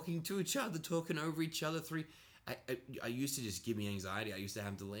are talking to each other, talking over each other. I used to just give me anxiety. I used to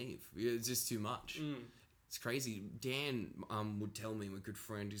have to leave. It's just too much. It's crazy. Dan would tell me, my good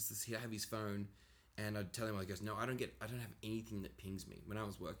friend, he'd have his phone, and I'd tell him, I goes, no, I don't have anything that pings me when I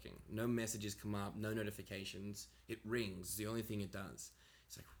was working. No messages come up, no notifications. It rings. It's the only thing it does.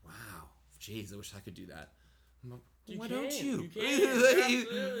 It's like, wow, jeez, I wish I could do that. I'm like, why don't you?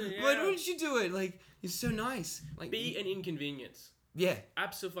 Absolutely, Why don't you do it? Like, it's so nice. Like, be an inconvenience. Yeah.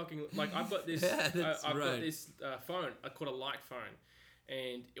 Absolutely. Like, I've got this. I've got this phone. I call it a light phone,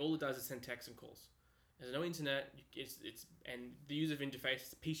 and all it does is send texts and calls. There's no internet. And the user interface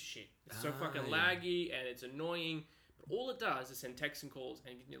is a piece of shit. It's so fucking laggy and it's annoying. But all it does is send texts and calls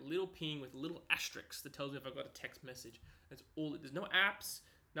and give me a little ping with a little asterisk that tells me if I got a text message. That's all. There's no apps,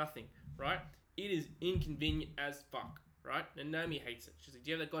 nothing. Right? It is inconvenient as fuck. Right? And Naomi hates it. She's like,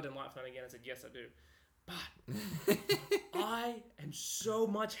 "Do you have that goddamn light phone again?" I said, "Yes, I do." But I am so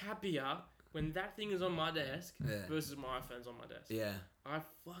much happier when that thing is on my desk versus my iPhone's on my desk. Yeah. I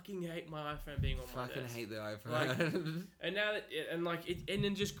fucking hate my iPhone being on my desk. Fucking hate the iPhone. Like, and now that and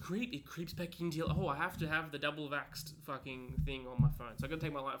then just creeps back into I have to have the double vaxxed fucking thing on my phone. So I got to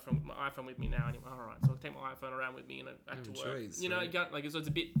take my iPhone with me now anyway. All right, so I take my iPhone around with me and back to work. Choice, you know, right? so it's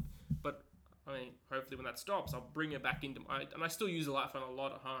a bit, but I mean, hopefully when that stops, I'll bring it back into and I still use the light phone a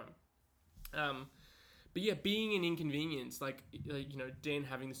lot at home. But yeah, being an inconvenience, like you know, Dan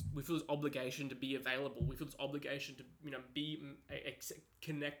having this, we feel this obligation to be available. We feel this obligation to, you know, be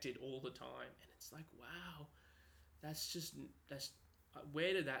connected all the time, and it's like, wow, that's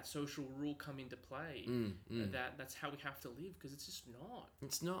where did that social rule come into play? That's how we have to live, because it's just not.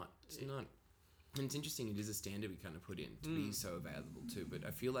 It's not. And it's interesting. It is a standard we kind of put in to be so available too. But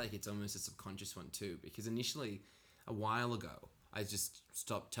I feel like it's almost a subconscious one too, because initially, a while ago, I just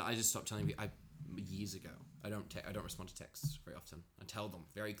stopped telling people. Years ago, I don't respond to texts very often. I tell them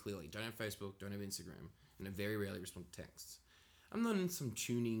very clearly, don't have Facebook, don't have Instagram, and I very rarely respond to texts. I'm not in some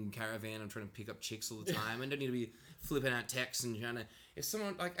tuning caravan. I'm trying to pick up chicks all the time. I don't need to be flipping out texts and trying to. If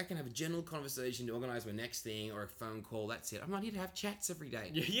someone, like, I can have a general conversation to organize my next thing or a phone call. That's it. I'm not here to have chats every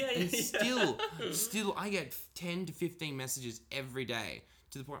day. Still, I get 10 to 15 messages every day.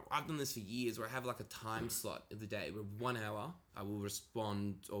 To the point, I've done this for years, where I have like a time slot of the day where 1 hour I will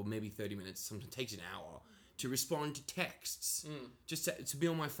respond, or maybe 30 minutes, sometimes it takes an hour, to respond to texts. Just to be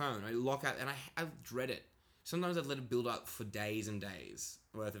on my phone. I lock out, and I dread it. Sometimes I've let it build up for days and days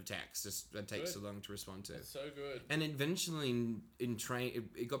worth of text. Just it takes so long to respond to. That's so good. And eventually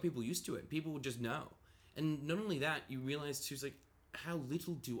it got people used to it. People would just know. And not only that, you realize too, it's like, how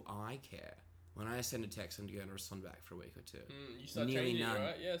little do I care? When I send a text, I'm going to respond back for a week or two. You start changing,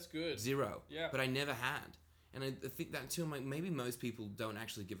 right? Yeah, it's good. 0. Yeah. But I never had. And I think that too, I'm like, maybe most people don't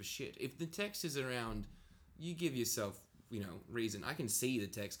actually give a shit. If the text is around, you give yourself, you know, reason. I can see the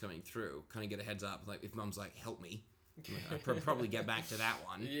text coming through, kind of get a heads up. Like, if mum's like, help me, I'd probably get back to that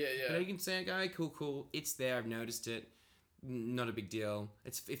one. Yeah. But you can say, okay, cool. It's there. I've noticed it. Not a big deal.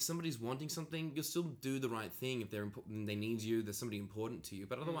 It's if somebody's wanting something, you'll still do the right thing. If they're important, they need you. There's somebody important to you.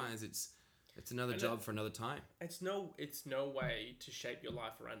 But otherwise, it's another job for another time. It's no way to shape your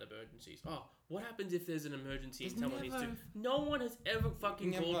life around emergencies. Oh, what happens if there's an emergency and someone needs to... No one has ever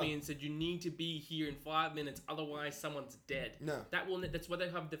fucking called me and said, you need to be here in 5 minutes, otherwise someo's dead. No. That's why they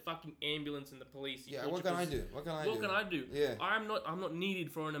have the fucking ambulance and the police. Yeah, what can I do? What can I do? Yeah. I'm not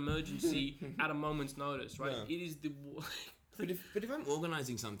needed for an emergency at a moment's notice, right? No. It is the... But if I'm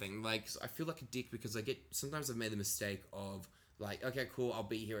organizing something, like, I feel like a dick because sometimes I've made the mistake of, like, okay, cool, I'll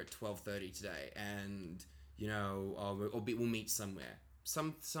be here at 12:30 today, and, you know, we'll meet somewhere.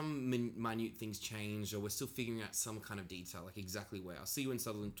 Some minute things change, or we're still figuring out some kind of detail, like exactly where. I'll see you in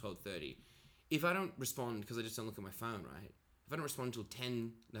Sutherland 12:30. If I don't respond, because I just don't look at my phone, right? If I don't respond until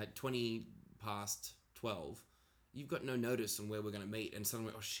 20 past 12, you've got no notice on where we're going to meet, and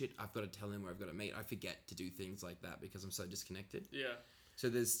suddenly, oh shit, I've got to tell him where I've got to meet. I forget to do things like that because I'm so disconnected. Yeah.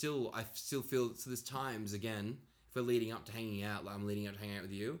 So I still feel, so there's times, again, if we're leading up to hanging out, like I'm leading up to hanging out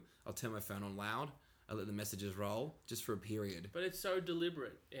with you, I'll turn my phone on loud. I let the messages roll just for a period. But it's so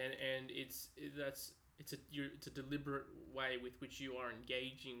deliberate, and it's a deliberate way with which you are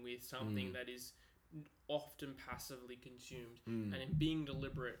engaging with something that is often passively consumed, and in being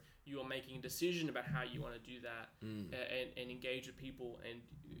deliberate, you are making a decision about how you want to do that, and engage with people, and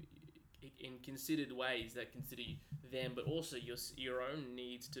in considered ways that consider them, but also your own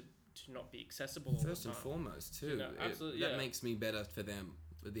needs to not be accessible all First the and time. foremost, too. You know, absolutely, That makes me better for them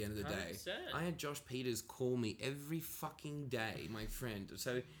at the end of the day. 100%. I had Josh Peters call me every fucking day, my friend.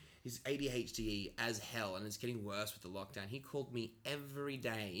 So he's ADHD as hell, and it's getting worse with the lockdown. He called me every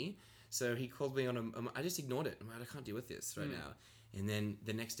day. So he called me on I just ignored it. I'm like, I can't deal with this right now. And then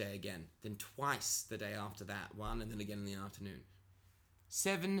the next day again. Then twice the day after that. One, and then again in the afternoon.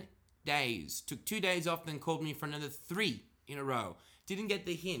 7 days. Took 2 days off, then called me for another 3 in a row. Didn't get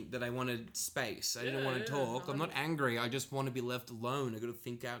the hint that I wanted space. I didn't want to talk. I'm not angry. I just want to be left alone. I got to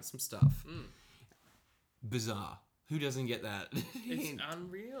think out some stuff. Bizarre. Who doesn't get that? It's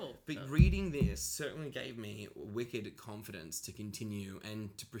unreal. But reading this certainly gave me wicked confidence to continue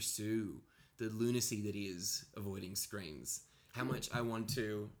and to pursue the lunacy that is avoiding screens. How much I want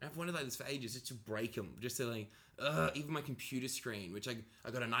to... I've wanted like this for ages, just to break them. Just to like... even my computer screen, which I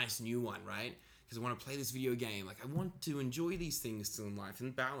got a nice new one, right? Because I want to play this video game. Like, I want to enjoy these things still in life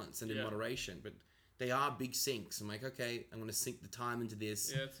in balance and in moderation. But they are big sinks. I'm like, okay, I'm going to sink the time into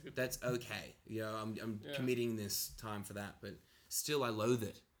this. Yeah, that's okay. You know, I'm committing this time for that. But still, I loathe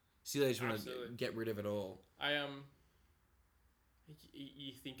it. Still, I just want to get rid of it all.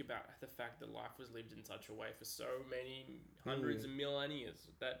 You think about the fact that life was lived in such a way for so many hundreds of millennia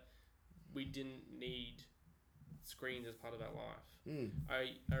that we didn't need screens as part of our life.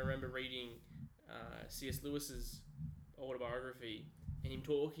 I remember reading C.S. Lewis's autobiography, and him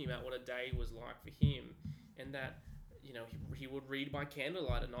talking about what a day was like for him, and that, you know, he would read by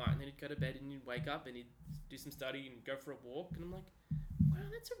candlelight at night, and then he'd go to bed, and he'd wake up, and he'd do some study and go for a walk, and I'm like, wow,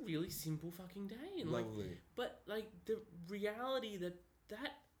 that's a really simple fucking day. And Lovely. But the reality that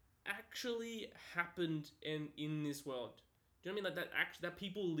actually happened in this world. Do you know what I mean? Like that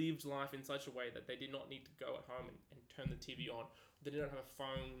people lived life in such a way that they did not need to go at home and turn the TV on. They didn't have a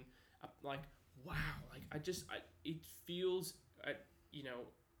phone. Like, wow. Like, it feels, you know,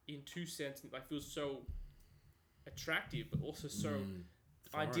 in two senses, like, feels so attractive, but also so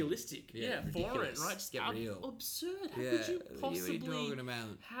foreign. Idealistic. Foreign, right? Just get real. Absurd. How could you possibly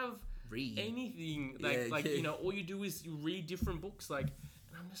have read anything like you know, all you do is you read different books, like,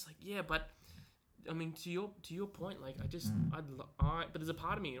 and I'm just like, yeah, but I mean, to your point, like, but there's a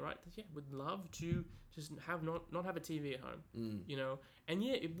part of me, right, that would love to just not have a TV at home, you know, and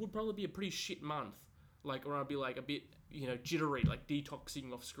it would probably be a pretty shit month, like, or I'd be like a bit, you know, jittery, like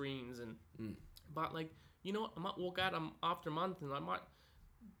detoxing off screens, and but like, you know what, I might walk out after a month and I might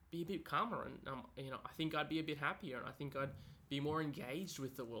be a bit calmer, and you know, I think I'd be a bit happier, and I think I'd be more engaged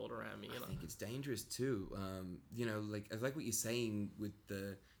with the world around me. You know? I think it's dangerous too. You know, like I like what you're saying with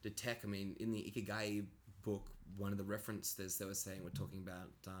the tech. I mean, in the Ikigai book, one of the references they were saying, we're talking about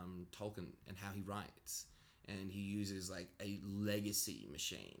Tolkien and how he writes, and he uses like a legacy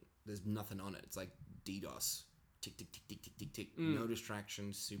machine. There's nothing on it. It's like DDoS. Tick, tick, tick, tick, tick, tick, tick. No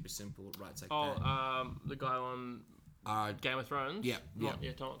distractions. Super simple. It writes like that. The guy on Game of Thrones. Yeah.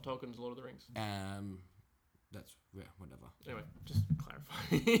 Tolkien's Lord of the Rings. That's whatever. Anyway, just clarify.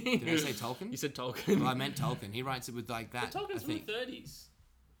 Did I say Tolkien? You said Tolkien. Well, I meant Tolkien. He writes it with like that. But Tolkien's from the 30s.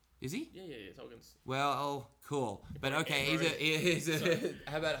 Is he? Yeah. Tolkien's. Well, cool. But okay, he's a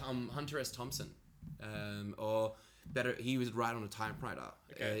how about Hunter S. Thompson? Or better, he was right on a typewriter.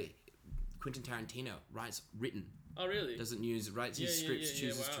 Okay. Quentin Tarantino writes written. Oh, really? Doesn't write his scripts,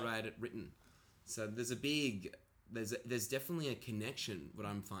 chooses to write it written. So there's definitely a connection, what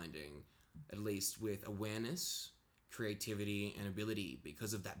I'm finding, at least, with awareness, creativity, and ability,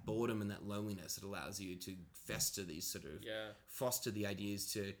 because of that boredom and that loneliness. It allows you to fester these sort of foster the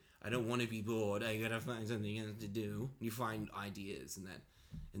ideas to, I don't want to be bored, I gotta find something else to do. You find ideas and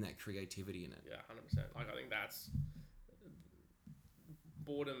that creativity in it. Yeah, 100%. Like, I think that's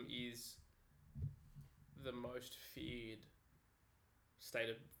boredom is the most feared state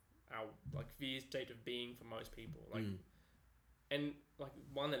of being for most people. Like, and like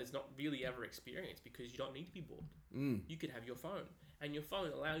one that is not really ever experienced, because you don't need to be bored. You could have your phone, and your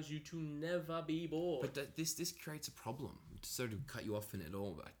phone allows you to never be bored. But this creates a problem. To sort of cut you off in it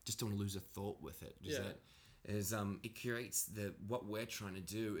all, but I just don't want to lose a thought with it. It creates what we're trying to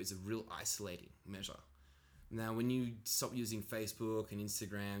do is a real isolating measure. Now, when you stop using Facebook and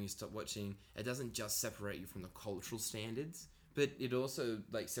Instagram, you stop watching, it doesn't just separate you from the cultural standards, but it also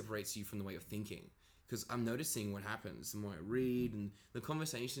like separates you from the way of thinking. Because I'm noticing what happens the more I read, and the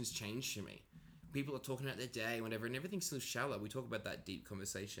conversations change for me. People are talking about their day, whatever, and everything's so shallow. We talk about that deep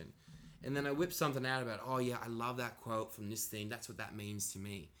conversation. And then I whip something out about, oh yeah, I love that quote from this thing. That's what that means to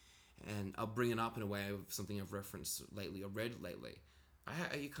me. And I'll bring it up in a way of something I've referenced lately or read lately.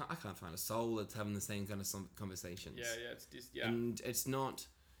 I can't find a soul that's having the same kind of conversations. It's just, And it's not,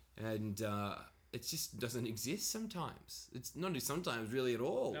 and it just doesn't exist sometimes. It's not sometimes really at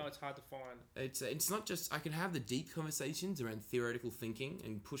all. No, it's hard to find. It's not just, I can have the deep conversations around theoretical thinking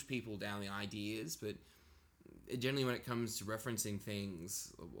and push people down the ideas, but generally when it comes to referencing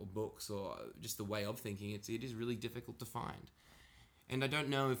things or books or just the way of thinking, it is really difficult to find. And I don't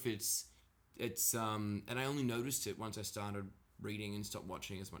know if it's and I only noticed it once I started reading and stopped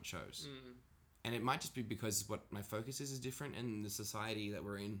watching as much shows. And it might just be because what my focus is different, and the society that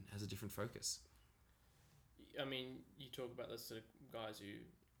we're in has a different focus. I mean, you talk about those sort of guys who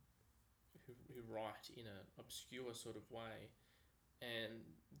write in an obscure sort of way, and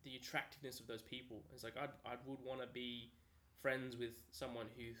the attractiveness of those people. It's like I would want to be friends with someone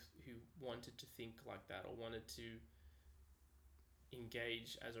who wanted to think like that, or wanted to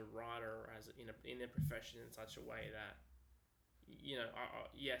engage as a writer, as in a profession in such a way that, you know,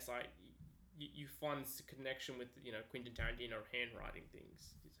 you find this connection with, you know, Quentin Tarantino handwriting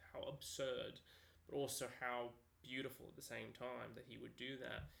things. How absurd, but also how beautiful at the same time that he would do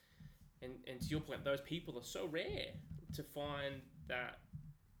that. And to your point, those people are so rare to find that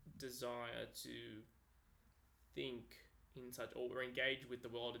desire to think in such, or engage with the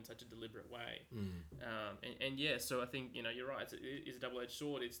world in such a deliberate way. So I think, you know, you're right. It's a double-edged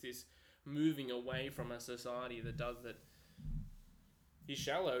sword. It's this moving away from a society that is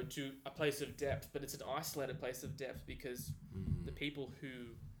shallow to a place of depth, but it's an isolated place of depth because the people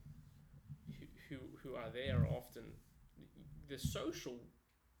who are there are often the social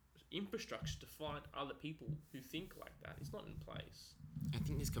infrastructure to find other people who think like that. It's not in place. I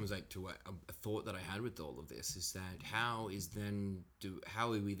think this comes back to a thought that I had with all of this, is that how are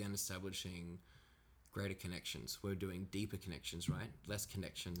we then establishing greater connections? We're doing deeper connections, right? Less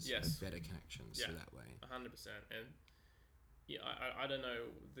connections, yes. But better connections. So that way. 100%. And yeah, I don't know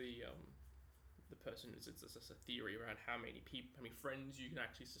the person. It's just a theory around how many friends you can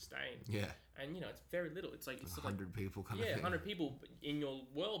actually sustain. Yeah. And you know, it's very little. It's like 100 people kind of thing. 100 people in your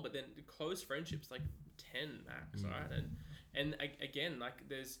world, but then the close friendships like 10 max, right? And again, like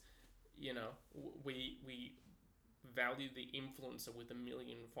there's, you know, we value the influencer with 1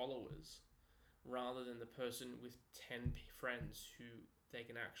 million followers rather than the person with 10 friends who they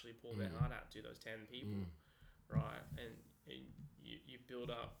can actually pour their heart out to, those 10 people, right? And you build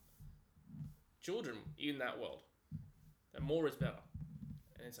up children in that world, and more is better.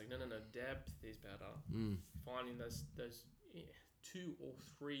 And it's like no, depth is better. Finding those 2 or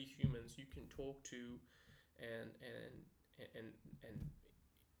 3 humans you can talk to and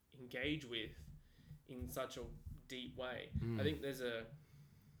engage with in such a deep way. I think there's a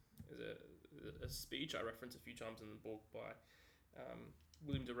speech I reference a few times in the book by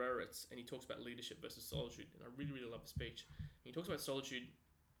William Derowitz, and he talks about leadership versus solitude, and I really, really love the speech. And he talks about solitude.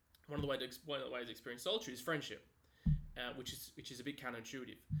 One of the ways to experience solitude is friendship, which is a bit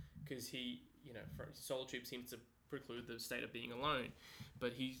counterintuitive, because solitude seems to preclude the state of being alone.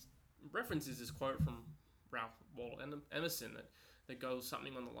 But he references this quote from Ralph Waldo Emerson that goes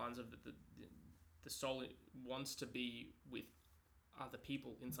something on the lines of the soul wants to be with other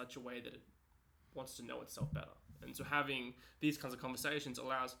people in such a way that it wants to know itself better. And so having these kinds of conversations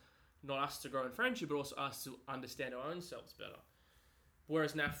allows not us to grow in friendship, but also us to understand our own selves better.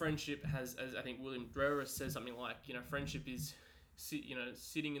 Whereas now friendship has, as I think William Drewer says, something like, you know, friendship is, you know,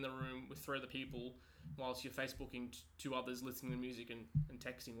 sitting in the room with 3 other people whilst you're Facebooking 2 others, listening to music and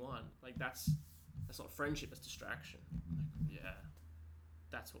texting 1. Like that's not friendship, that's distraction. Like, yeah,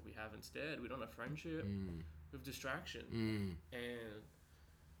 that's what we have instead. We don't have friendship, we have distraction. And,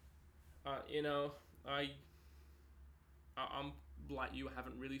 you know, I'm like you,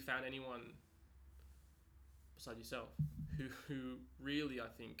 haven't really found anyone beside yourself who really, I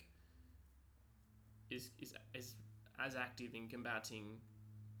think, is as active in combating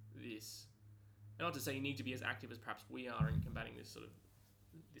this. And not to say you need to be as active as perhaps we are in combating this sort of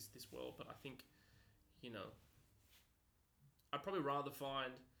this world, but I think, you know, I'd probably rather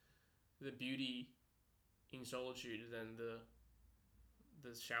find the beauty in solitude than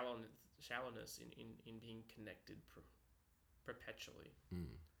the shallowness in being connected perpetually.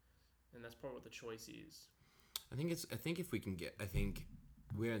 And that's probably what the choice is. I think if we can I think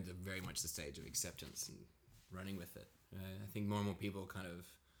we're at very much the stage of acceptance and running with it. I think more and more people kind of,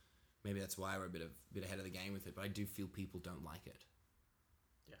 maybe that's why we're a bit ahead of the game with it, but I do feel people don't like it.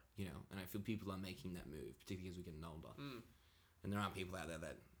 Yeah. You know, and I feel people are making that move, particularly as we're getting older. And there are people out there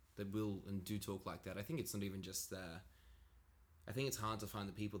that will and do talk like that. I think it's not even just I think it's hard to find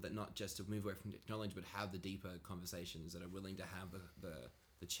the people that not just to move away from technology, but have the deeper conversations that are willing to have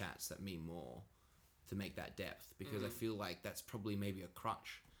the chats that mean more to make that depth. Because I feel like that's probably maybe a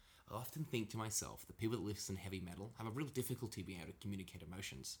crutch. I often think to myself that people that listen to heavy metal have a real difficulty being able to communicate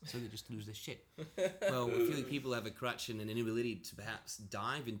emotions, so they just lose their shit. Well, I feel like people have a crutch and an inability to perhaps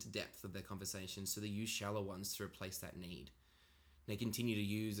dive into depth of their conversations, so they use shallow ones to replace that need. They continue to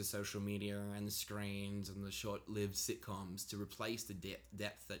use the social media and the screens and the short-lived sitcoms to replace the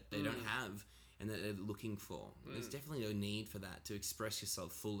depth that they don't have and that they're looking for. There's definitely no need for that, to express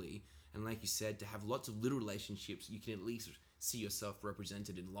yourself fully. And like you said, to have lots of little relationships, you can at least see yourself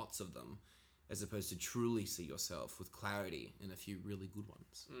represented in lots of them, as opposed to truly see yourself with clarity in a few really good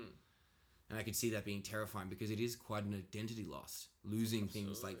ones. And I could see that being terrifying, because it is quite an identity loss. Losing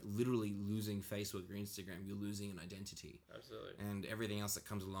things like literally losing Facebook or Instagram, you're losing an identity. Absolutely. And everything else that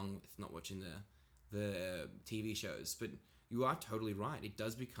comes along with not watching the TV shows. But you are totally right. It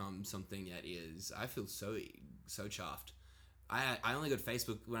does become something that is, I feel so chuffed. I only got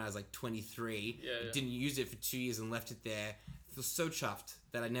Facebook when I was like 23. Yeah. Didn't use it for 2 years and left it there. I feel so chuffed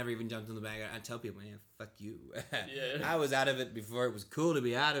that I never even jumped on the bag. I tell people, yeah, fuck you. Yeah. I was out of it before it was cool to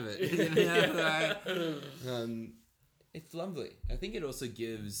be out of it. It's lovely. I think it also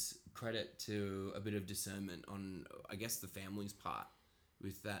gives credit to a bit of discernment on, I guess, the family's part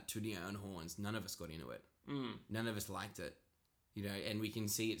with that tooting our own horns. None of us got into it. None of us liked it. And we can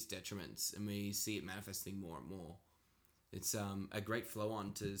see its detriments, and we see it manifesting more and more. It's a great flow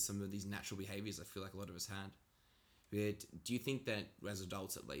on to some of these natural behaviors I feel like a lot of us had. But do you think that, as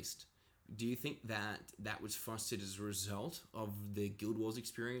adults at least, do you think that was fostered as a result of the Guild Wars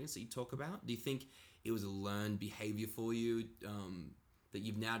experience that you talk about? Do you think it was a learned behavior for you, that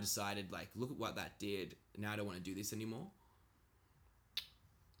you've now decided, like, look at what that did, now I don't want to do this anymore?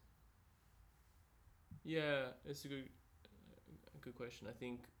 Yeah, it's a good question. I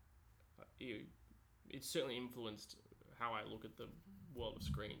think it's certainly influenced how I look at the world of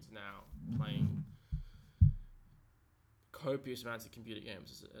screens now, playing copious amounts of computer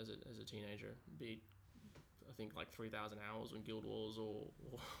games as a teenager, be it, I think, like 3,000 hours on Guild Wars or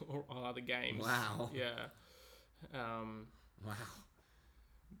other games. Wow. Yeah. Wow.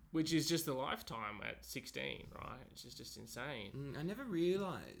 Which is just a lifetime at 16, right? It's just insane. I never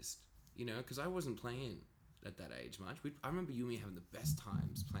realised, because I wasn't playing at that age much. I remember you and me having the best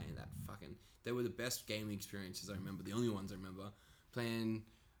times playing that fucking... They were the best gaming experiences I remember. The only ones I remember playing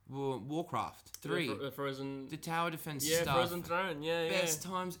Warcraft 3. The Frozen... The tower defense stuff. Yeah, Frozen Throne. Yeah, Best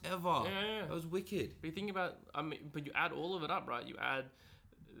times ever. Yeah. That was wicked. But you think about... but you add all of it up, right? You add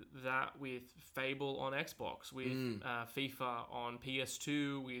that with Fable on Xbox, with FIFA on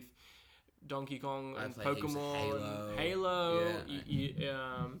PS2, with Donkey Kong and Pokemon, Halo.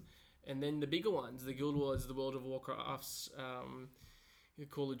 Yeah, and then the bigger ones, the Guild Wars, the World of Warcrafts,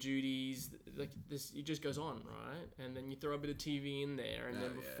 Call of Duties, like this, it just goes on, right? And then you throw a bit of TV in there, and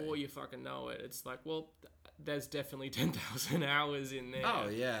then before you fucking know it, it's like, well, there's definitely 10,000 hours in there. Oh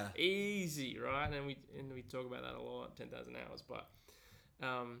yeah, easy, right? And we talk about that a lot, 10,000 hours. But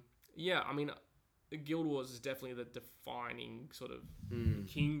Guild Wars is definitely the defining sort of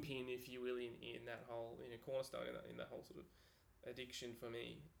kingpin, if you will, in that whole cornerstone in that whole sort of addiction for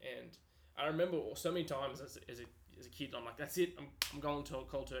me. And I remember so many times as a kid, I'm like, that's it, I'm going to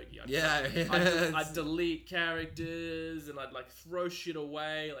cold turkey. I'd delete characters, and I'd like throw shit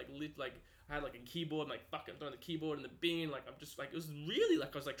away, I had like a keyboard, and like fucking throwing the keyboard in the bin, like I'm just like, it was really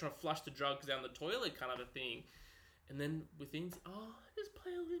like I was like trying to flush the drugs down the toilet kind of a thing. And then within, just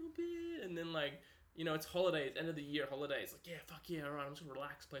play a little bit, and then like, it's holidays, end of the year holidays, like, yeah, fuck yeah, alright, I'm just gonna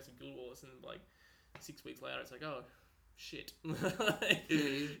relax, play some Guild Wars, and like 6 weeks later, it's like, oh shit.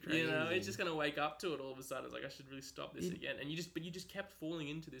 It's just gonna wake up to it all of a sudden. It's like, I should really stop this again. And you just kept falling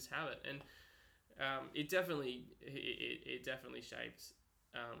into this habit, and it definitely shaped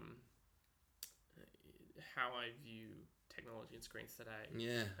how I view technology and screens today.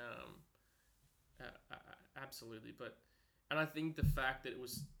 Yeah. Absolutely. And I think the fact that it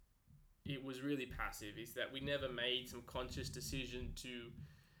was really passive is that we never made some conscious decision to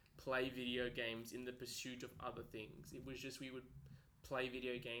play video games in the pursuit of other things. It was just, we would play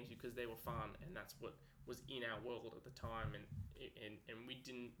video games because they were fun, and that's what was in our world at the time, and we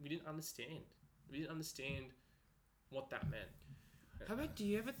didn't understand. We didn't understand what that meant. How about, do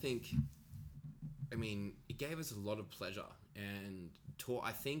you ever think, it gave us a lot of pleasure and taught,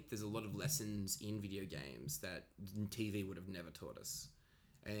 I think there's a lot of lessons in video games that TV would have never taught us.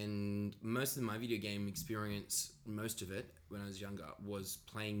 And most of my video game experience, most of it when I was younger, was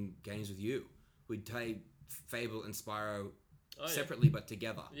playing games with you. We'd play Fable and Spyro separately but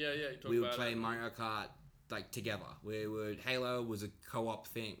together. Yeah. We would play Mario Kart like together. Halo was a co-op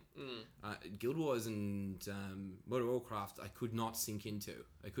thing. Guild Wars and World of Warcraft, I could not sink into.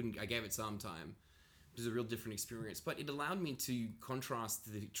 I gave it some time. It was a real different experience, but it allowed me to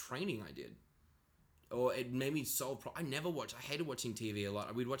contrast the training I did. Or it made me solve... I hated watching TV a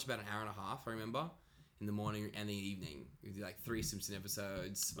lot. We'd watch about an hour and a half, I remember, in the morning and the evening. We'd do like 3 Simpson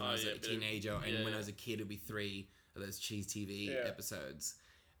episodes when I was a teenager, and when I was a kid, it'd be 3 of those cheese TV episodes.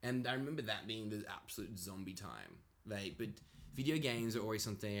 And I remember that being the absolute zombie time. But video games are always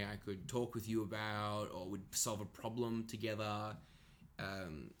something I could talk with you about, or would solve a problem together.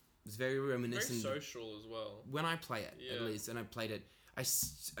 It's very reminiscent. Very social as well. When I play it, at least, and I played it,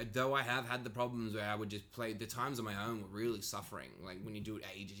 though I have had the problems where I would just play, the times on my own were really suffering. Like when you do it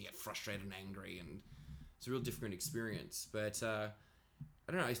ages, you get frustrated and angry, and it's a real different experience. But I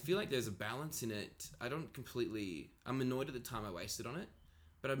don't know, I feel like there's a balance in it. I'm annoyed at the time I wasted on it,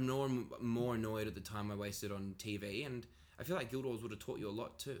 but I'm more annoyed at the time I wasted on TV, and I feel like Guild Wars would have taught you a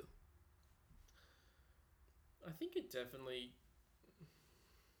lot too. I think it definitely...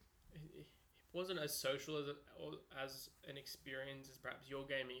 It wasn't as social as an experience as perhaps your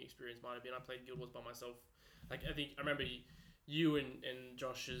gaming experience might have been. I played Guild Wars by myself. Like, I remember you and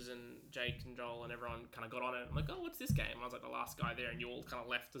Josh's and Jake and Joel and everyone kind of got on it. I'm like, oh, what's this game? And I was like the last guy there, and you all kind of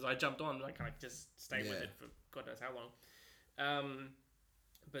left as I jumped on. And I kind of just stayed with it for God knows how long.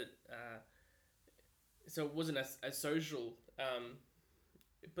 So it wasn't as social.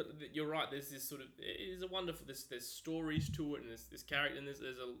 But you're right. There's this sort of, it is a wonderful. There's stories to it, and there's character, and there's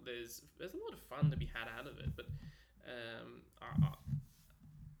a lot of fun to be had out of it. But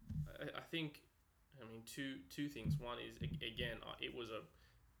I think, two things. One is, again, it was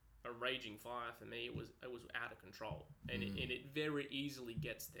a raging fire for me. It was out of control, and it very easily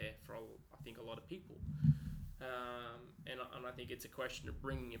gets there for I think a lot of people. And I think it's a question of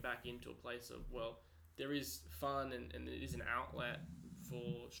bringing it back into a place of, well, there is fun and it is an outlet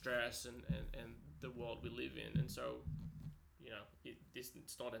for stress and the world we live in, and so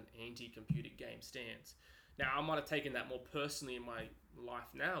it's not an anti-computer game stance. Now, I might have taken that more personally in my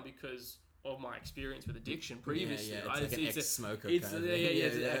life now because of my experience with addiction previously. It's like an ex-smoker kind of thing.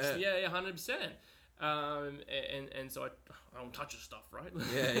 100%. And so I don't touch the stuff, right?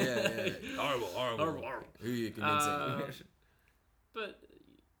 Horrible. Who are you convincing? But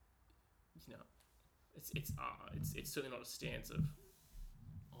it's certainly not a stance of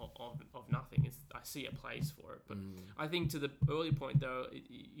nothing. I see a place for it, but I think to the earlier point though,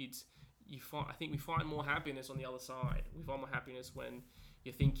 I think we find more happiness on the other side. We find more happiness when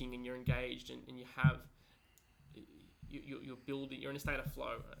you're thinking and you're engaged and you have you're building. You're in a state of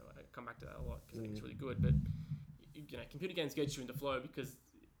flow. I come back to that a lot because I think it's really good. But computer games get you into flow because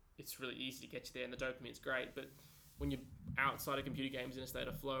it's really easy to get you there, and the dopamine's great. But when you're outside of computer games in a state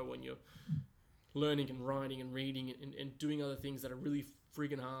of flow, when you're learning and writing and reading and doing other things that are really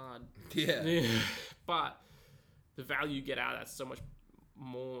friggin' hard. Yeah. But the value you get out of that's so much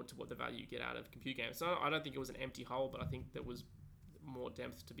more to what the value you get out of computer games. So I don't think it was an empty hole, but I think there was more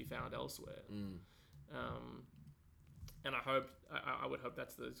depth to be found elsewhere. And I would hope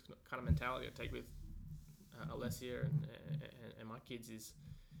that's the kind of mentality I take with Alessia and my kids is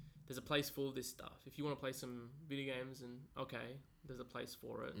there's a place for this stuff. If you want to play some video games, and okay, there's a place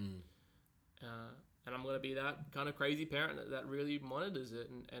for it. And I'm going to be that kind of crazy parent that really monitors it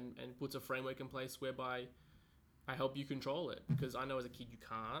and puts a framework in place whereby I help you control it, because I know as a kid you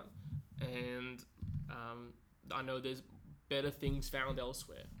can't, and I know there's better things found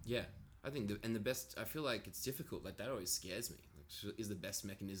elsewhere. Yeah, I think the best, I feel like it's difficult, like that always scares me. Like, is the best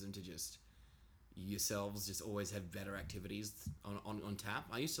mechanism to just yourselves just always have better activities on tap.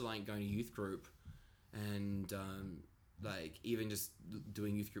 I used to like going to youth group and like even just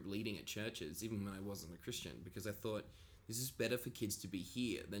doing youth group leading at churches, even when I wasn't a Christian, because I thought this is better for kids to be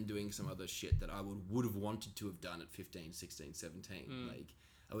here than doing some other shit that I would have wanted to have done at 15, 16, 17. Like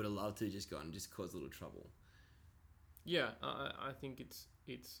I would have loved to just go and just cause a little trouble. Yeah, I think it's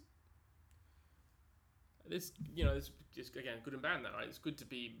this, it's just, again, good and bad in that, right? It's good to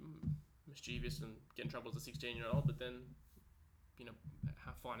be mischievous and get in trouble as a 16-year-old, but then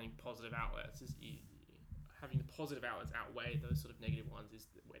finding positive outlets is having the positive outlets outweigh those sort of negative ones is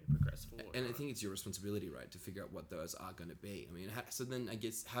the way to progress forward. And I think it's your responsibility, right, to figure out what those are going to be. I mean, so then I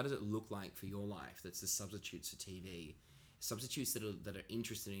guess, how does it look like for your life that's the substitutes for TV? Substitutes that are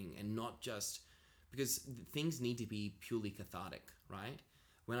interesting and not just... Because things need to be purely cathartic, right?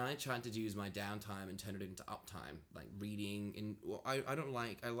 When I tried to use my downtime and turn it into uptime, like reading, I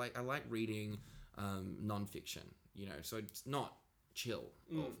like reading nonfiction, so it's not chill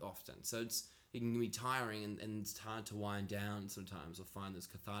often. So it can be tiring and it's hard to wind down sometimes or find those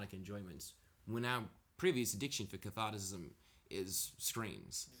cathartic enjoyments. When our previous addiction for catharticism is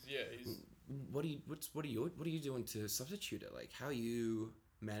screens. Yeah. What are you doing to substitute it? Like, how are you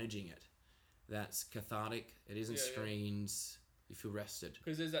managing it? That's cathartic. It isn't screens. You feel rested.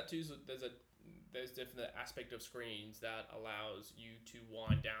 Because there's that too. So there's definitely an aspect of screens that allows you to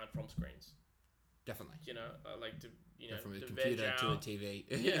wind down from screens. Definitely. Like to from a to computer veg to a out.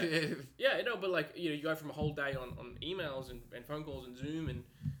 TV. Yeah, but like you go from a whole day on emails and phone calls and Zoom, and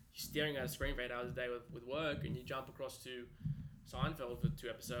you're staring at a screen for 8 hours a day with work, and you jump across to Seinfeld for 2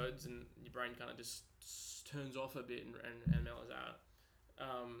 episodes, and your brain kind of just turns off a bit and mellows out.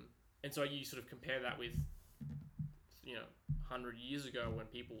 And so you sort of compare that with 100 years ago, when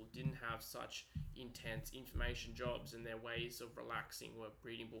people didn't have such intense information jobs, and their ways of relaxing were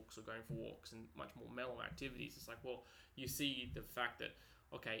reading books or going for walks and much more mellow activities. It's like, well, you see the fact that,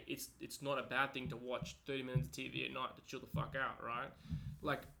 okay, it's not a bad thing to watch 30 minutes of TV at night to chill the fuck out, right?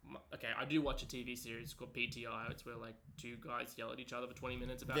 Like, okay, I do watch a TV series called PTI. It's where like 2 guys yell at each other for 20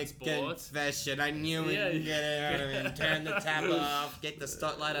 minutes about sports. Confession. I knew we could get it out of him. Turn the tap off. Get the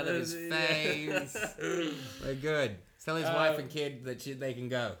spotlight out of his face. We're good. Tell his wife and kid that they can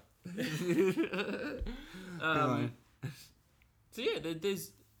go. So yeah,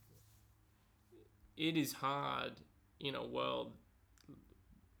 there's. It is hard in a world,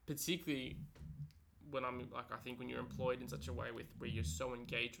 particularly when I think when you're employed in such a way where you're so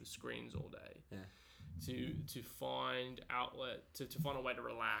engaged with screens all day, to find to find a way to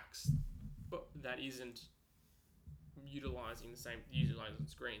relax, but that isn't utilizing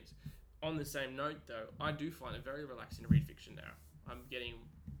screens. On the same note, though, I do find it very relaxing to read fiction now. I'm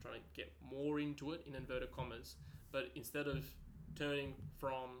trying to get more into it in inverted commas, but instead of turning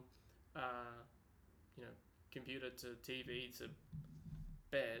from computer to TV to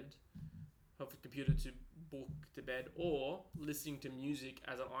bed, of computer to book to bed, or listening to music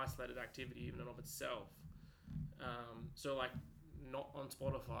as an isolated activity in and of itself. So like, not on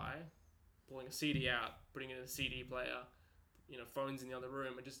Spotify, pulling a CD out, putting it in a CD player, phones in the other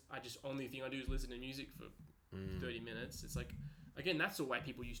room, and only thing I do is listen to music for 30 minutes. It's like, again, that's the way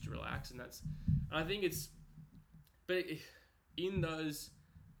people used to relax, and I think but in those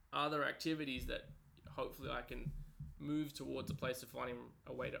other activities that hopefully I can move towards a place of finding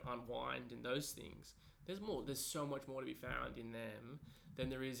a way to unwind in those things. There's so much more to be found in them than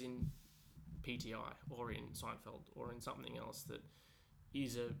there is in PTI or in Seinfeld or in something else that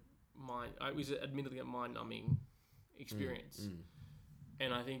is admittedly a mind-numbing experience.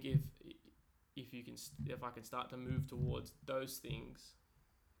 And I think if I can start to move towards those things,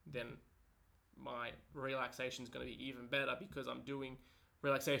 then my relaxation is going to be even better, because I'm doing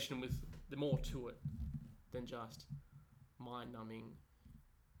relaxation with the more to it than just mind-numbing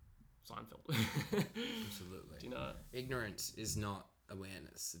Seinfeld. Absolutely. Ignorance is not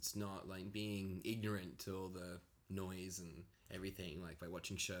awareness. It's not like being ignorant to all the noise and everything, like by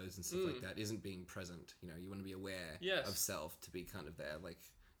watching shows and stuff like that, isn't being present. You want to be aware of self, to be kind of there. Like,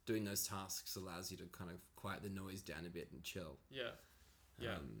 doing those tasks allows you to kind of quiet the noise down a bit and chill.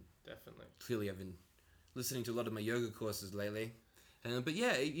 Definitely. Clearly I've been listening to a lot of my yoga courses lately. But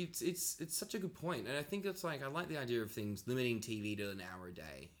yeah, it's such a good point. And I think it's like, I like the idea of things limiting TV to an hour a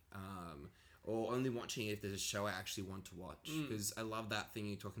day. Or only watching it if there's a show I actually want to watch. Because I love that thing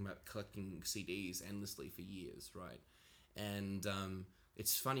you're talking about, collecting CDs endlessly for years, right? And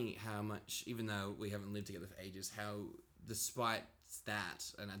it's funny how much, even though we haven't lived together for ages, how despite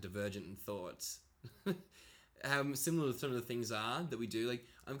that and our divergent in thoughts, how similar some of the things are that we do. Like,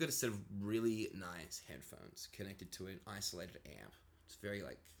 I've got a set of really nice headphones connected to an isolated amp. It's very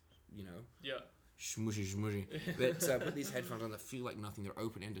like, shmushy. But I put these headphones on that feel like nothing. They're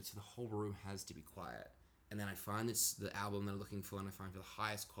open-ended, so the whole room has to be quiet. And then I find it's the album that I'm looking for, and I find for the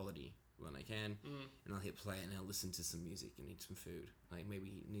highest quality when I can. And I'll hit play and I'll listen to some music and eat some food. Like,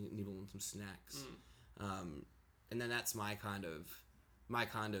 maybe nibble on some snacks. And then that's my kind of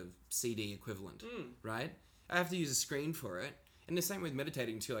CD equivalent, right? I have to use a screen for it. And the same with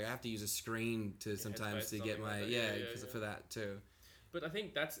meditating too. Like, I have to use a screen to sometimes to get my for that too. But I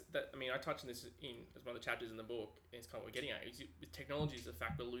think I touch on this as one of the chapters in the book, and it's kind of what we're getting at. With technology is the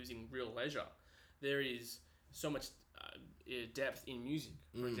fact we're losing real leisure. There is so much depth in music,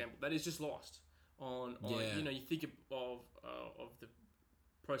 for example, that is just lost. You think of the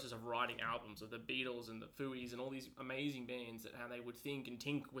process of writing albums, of the Beatles and the Fooey's and all these amazing bands, that how they would think and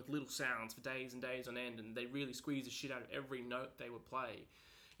tink with little sounds for days and days on end, and they really squeeze the shit out of every note they would play.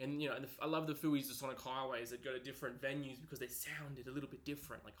 And, I love the Fooey's, the Sonic Highways that go to different venues because they sounded a little bit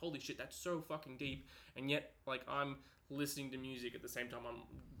different. Like, holy shit, that's so fucking deep. And yet, like, I'm listening to music at the same time I'm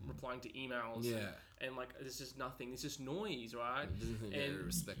replying to emails. Yeah. And like, there's just nothing. It's just noise, right? It doesn't think and very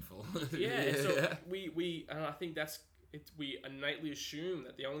respectful. yeah. So we and I think that's it. We innately assume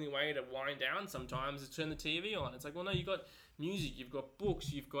that the only way to wind down sometimes is turn the TV on. It's like, well, no, you've got music, you've got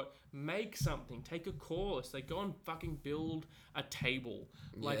books, you've got make something, take a course, like go and fucking build a table,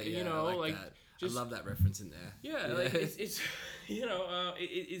 like I like that. Just, I love that reference in there. Yeah, like it's it's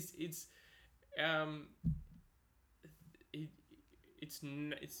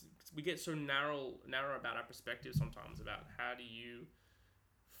we get so narrow about our perspective sometimes about how do you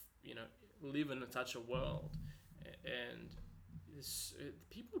live in such a world, and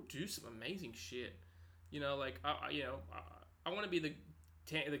people do some amazing shit. I want to be the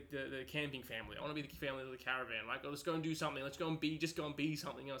camping family. I want to be the family of the caravan. Like, let's go and do something. Let's go and be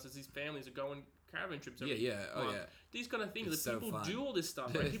something else. As these families are going caravan trips every month. These kind of things. It's That people do all this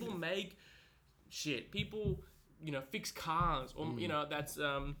stuff. Right? People make shit. People, make cars. Or that's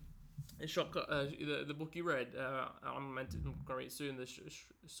the book you read. I'm going to read soon. The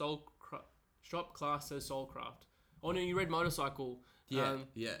Shop Class Says Soulcraft. Oh no, you read Motorcycle. Zen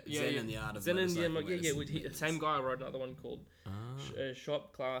and the Art of Motorcycle. The same guy wrote another one called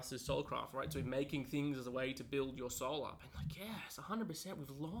Shop Class Is Soulcraft, right? So making things as a way to build your soul up. And like, yes, 100%, we've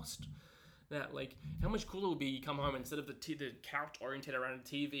lost that. Like, how much cooler would be you come home, instead of the couch oriented around a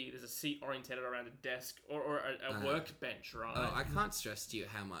TV, there's a seat oriented around a desk or a workbench, right? Oh, I can't stress to you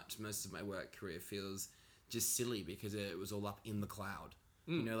how much most of my work career feels just silly because it was all up in the cloud.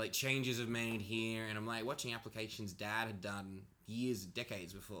 Like changes have made here, and I'm like watching applications Dad had done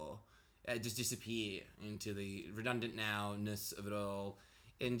decades before, just disappear into the redundant nowness of it all,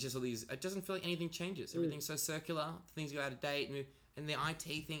 and just all these. It doesn't feel like anything changes. Everything's so circular. Things go out of date, and the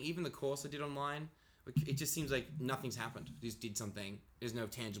IT thing, even the course I did online, it just seems like nothing's happened. Just did something. There's no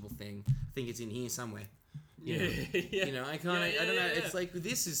tangible thing. I think it's in here somewhere. I can't. I don't know. It's like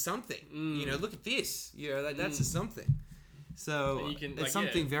this is something. Look at this. That's a something. So it's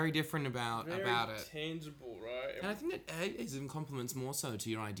something very different about it. Tangible, right? And I think that ageism complements more so to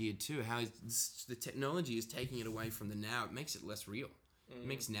your idea too. How the technology is taking it away from the now. It makes it less real. It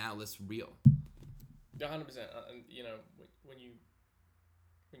makes now less real. 100%.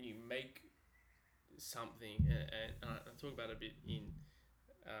 When you make something, and I talk about it a bit in,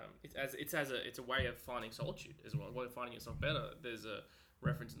 it's a way of finding solitude as well, a way of finding yourself better. There's a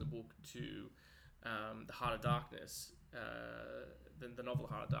reference in the book to The Heart of Darkness. The novel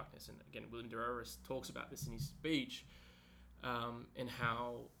Heart of Darkness, and again William Duroris talks about this in his speech, and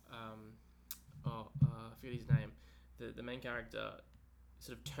how I forget his name, the main character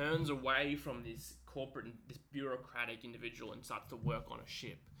sort of turns away from this corporate and this bureaucratic individual and starts to work on a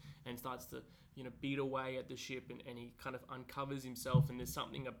ship and starts to beat away at the ship, and he kind of uncovers himself, and there's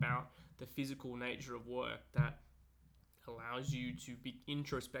something about the physical nature of work that allows you to be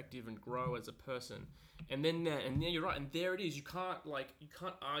introspective and grow as a person. And then you're right, and there it is. You can't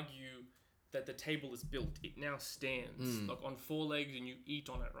argue that the table is built. It now stands like on four legs, and you eat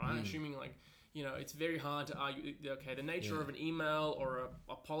on it, right? Assuming it's very hard to argue. Okay, the nature of an email or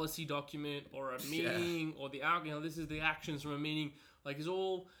a policy document or a meeting or the this is the actions from a meeting. Like, it's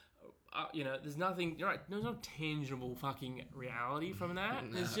all. There's nothing. You're right. There's no tangible fucking reality from that.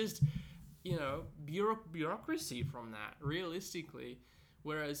 No. There's just bureaucracy from that, realistically.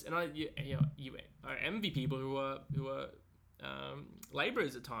 Whereas, and I envy people who are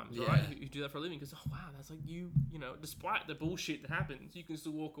laborers at times, right? Who do that for a living, because that's like despite the bullshit that happens, you can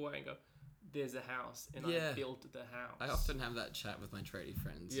still walk away and go, there's a house, and I built the house. I often have that chat with my tradie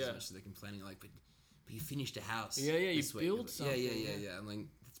friends, as much as they're complaining, like, but you finished a house. You built something. Yeah. I'm like,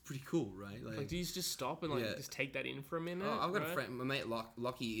 that's pretty cool, right? Like, do you just stop and just take that in for a minute? Oh, I've got a friend, my mate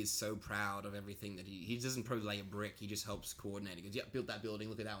Lockie is so proud of everything that he doesn't probably lay a brick, he just helps coordinate. He goes, built that building,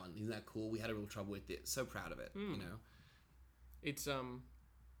 look at that one. Isn't that cool? We had a real trouble with it. So proud of it, It's, and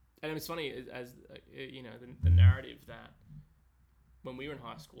it's funny, as the narrative that when we were in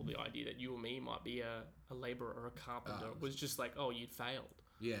high school, the idea that you or me might be a laborer or a carpenter was just like, you'd failed.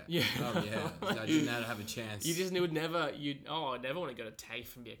 Yeah. Oh, yeah. I didn't have a chance. You just would never, I never want to go to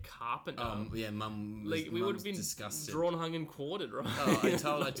TAFE and be a carpenter. Mum we would have been disgusted. Drawn, hung, and quartered, right? I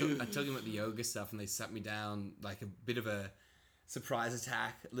told him about the yoga stuff, and they sat me down like a bit of a surprise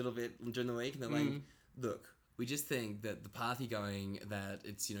attack a little bit during the week, and they're like, look, we just think that the party going, that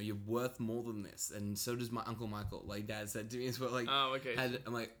it's, you know, you're worth more than this. And so does my Uncle Michael. Like Dad said to me as well, like, Oh, okay.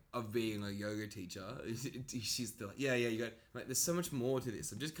 I'm like, of being a yoga teacher, she's still like, yeah, you got, like, there's so much more to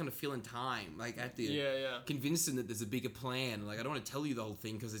this. I'm just kind of feeling time. Like, I have to convince them that there's a bigger plan. Like, I don't want to tell you the whole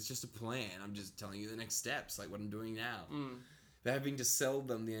thing because it's just a plan. I'm just telling you the next steps, like what I'm doing now. But having to sell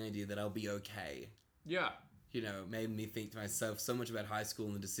them the idea that I'll be okay. Yeah. You know, made me think to myself so much about high school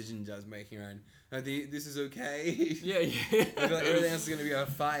and the decisions I was making around, this is okay. Yeah. I feel like everything else is going to be a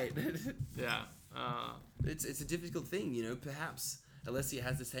fight. Yeah. It's a difficult thing, you know. Perhaps Alessia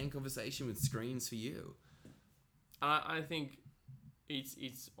has the same conversation with screens for you. I think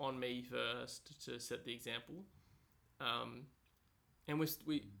it's on me first to set the example. And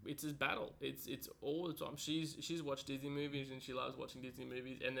it's a battle. It's all the time. She's watched Disney movies and she loves watching Disney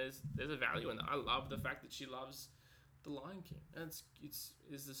movies, and there's a value in that. I love the fact that she loves The Lion King. And it's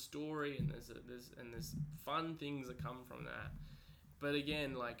the story, and there's fun things that come from that. But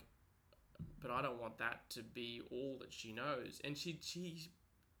again, like, but I don't want that to be all that she knows. And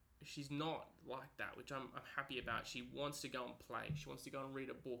she's not like that, which I'm happy about. She wants to go and play. She wants to go and read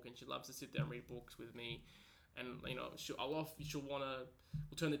a book, and she loves to sit there and read books with me. And, you know, we'll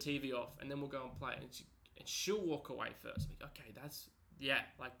turn the TV off, and then we'll go and play. And she'll walk away first. Like, okay, that's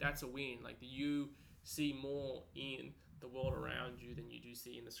a win. Like, you see more in the world around you than you do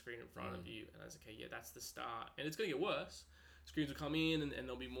see in the screen in front of you. And I was okay, yeah, that's the start. And it's going to get worse. Screens will come in, and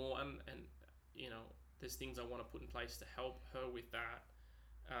there'll be more. And, you know, there's things I want to put in place to help her with that.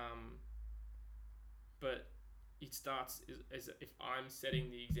 But it starts as if I'm setting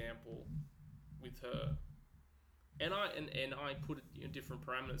the example with her. And I put, you know, different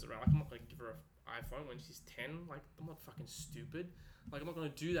parameters around. Like, I'm not going to give her an iPhone when she's 10. Like, I'm not fucking stupid. Like, I'm not going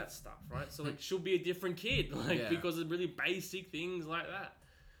to do that stuff, right? So, like, she'll be a different kid, like, because of really basic things like that.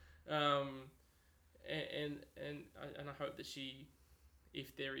 And I hope that she,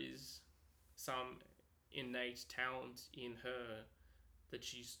 if there is some innate talent in her that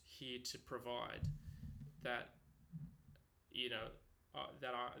she's here to provide, that, you know,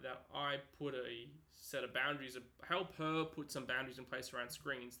 that I put a set of boundaries, help her put some boundaries in place around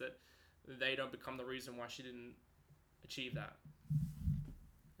screens, that they don't become the reason why she didn't achieve that.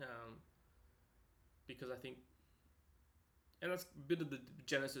 Because I think, and that's a bit of the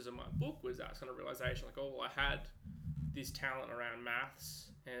genesis of my book, was that kind of realization, like, oh, well, I had this talent around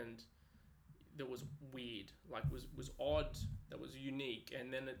maths, and that was weird, like was odd, that was unique,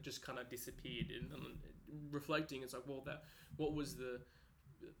 and then it just kind of disappeared. And reflecting, it's like, well, what was the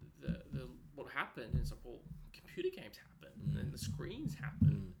what happened? And it's like, well, computer games happen, and the screens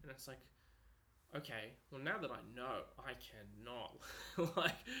happen, and it's like, okay, well, now that I know, I cannot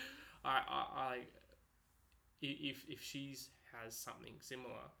like I if she's has something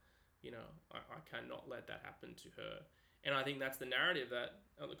similar, you know, I cannot let that happen to her. And I think that's the narrative, that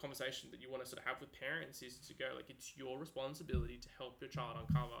the conversation that you want to sort of have with parents, is to go, like, it's your responsibility to help your child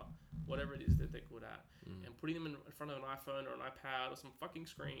uncover whatever it is that they're good at. And putting them in front of an iPhone or an iPad or some fucking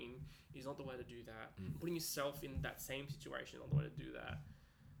screen is not the way to do that. Putting yourself in that same situation is not the way to do that.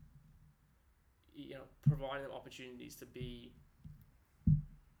 You know, providing them opportunities to be,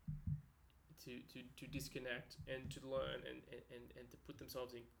 to disconnect and to learn and to put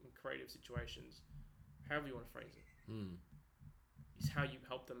themselves in creative situations, however you want to phrase it, is how you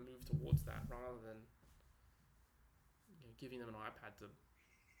help them move towards that, rather than, you know, giving them an iPad to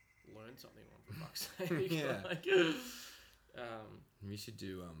learn something on, for fuck's sake. Yeah. Like, we should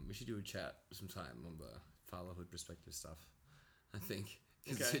do a chat sometime on the fatherhood perspective stuff, I think.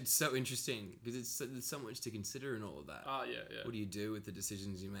 Because it's so interesting, because there's so much to consider in all of that. Yeah. What do you do with the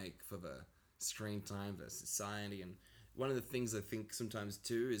decisions you make for the screen time versus society? And one of the things I think sometimes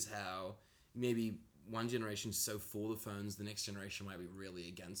too is how maybe one generation's so for the phones, the next generation might be really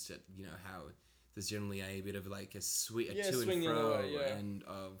against it. You know, how there's generally a bit of like a to and fro and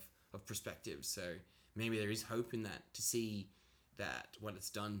of perspective. So maybe there is hope in that, to see that when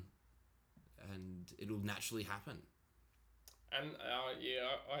it's done, and it'll naturally happen. And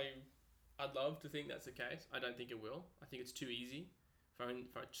I'd love to think that's the case. I don't think it will. I think it's too easy. Phone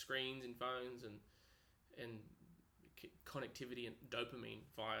screens and phones and connectivity and dopamine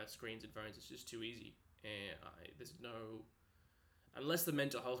via screens and phones is just too easy. And there's no, unless the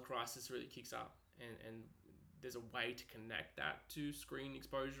mental health crisis really kicks up, and there's a way to connect that to screen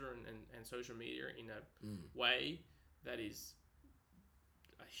exposure and social media in a way that is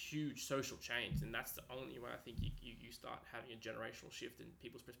a huge social change, and that's the only way I think you start having a generational shift in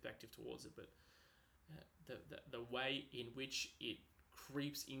people's perspective towards it. But the way in which it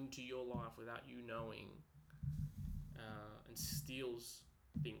creeps into your life without you knowing, and steals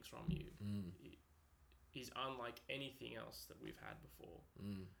things from you, is unlike anything else that we've had before.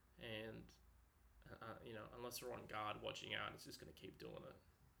 And you know, unless we're on guard watching out, it's just going to keep doing it.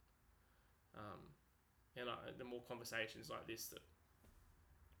 And the more conversations like this that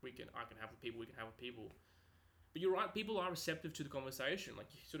I can have with people, we can have with people. But you're right, people are receptive to the conversation. Like,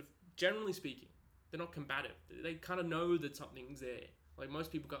 sort of, generally speaking, they're not combative. They kind of know that something's there. Like,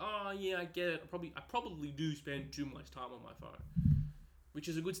 most people go, oh yeah, I get it. I probably do spend too much time on my phone, which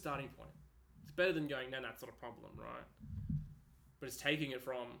is a good starting point. It's better than going, no, that's not a problem, right? But it's taking it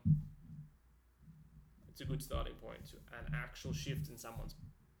from, it's a good starting point to an actual shift in someone's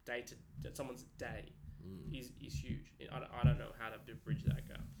day is huge. I don't know how to bridge that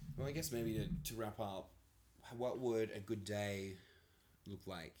gap. Well, I guess maybe to wrap up, what would a good day look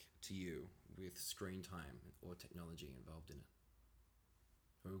like to you with screen time or technology involved in it?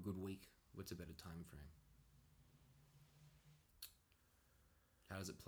 Or a good week? What's a better time frame?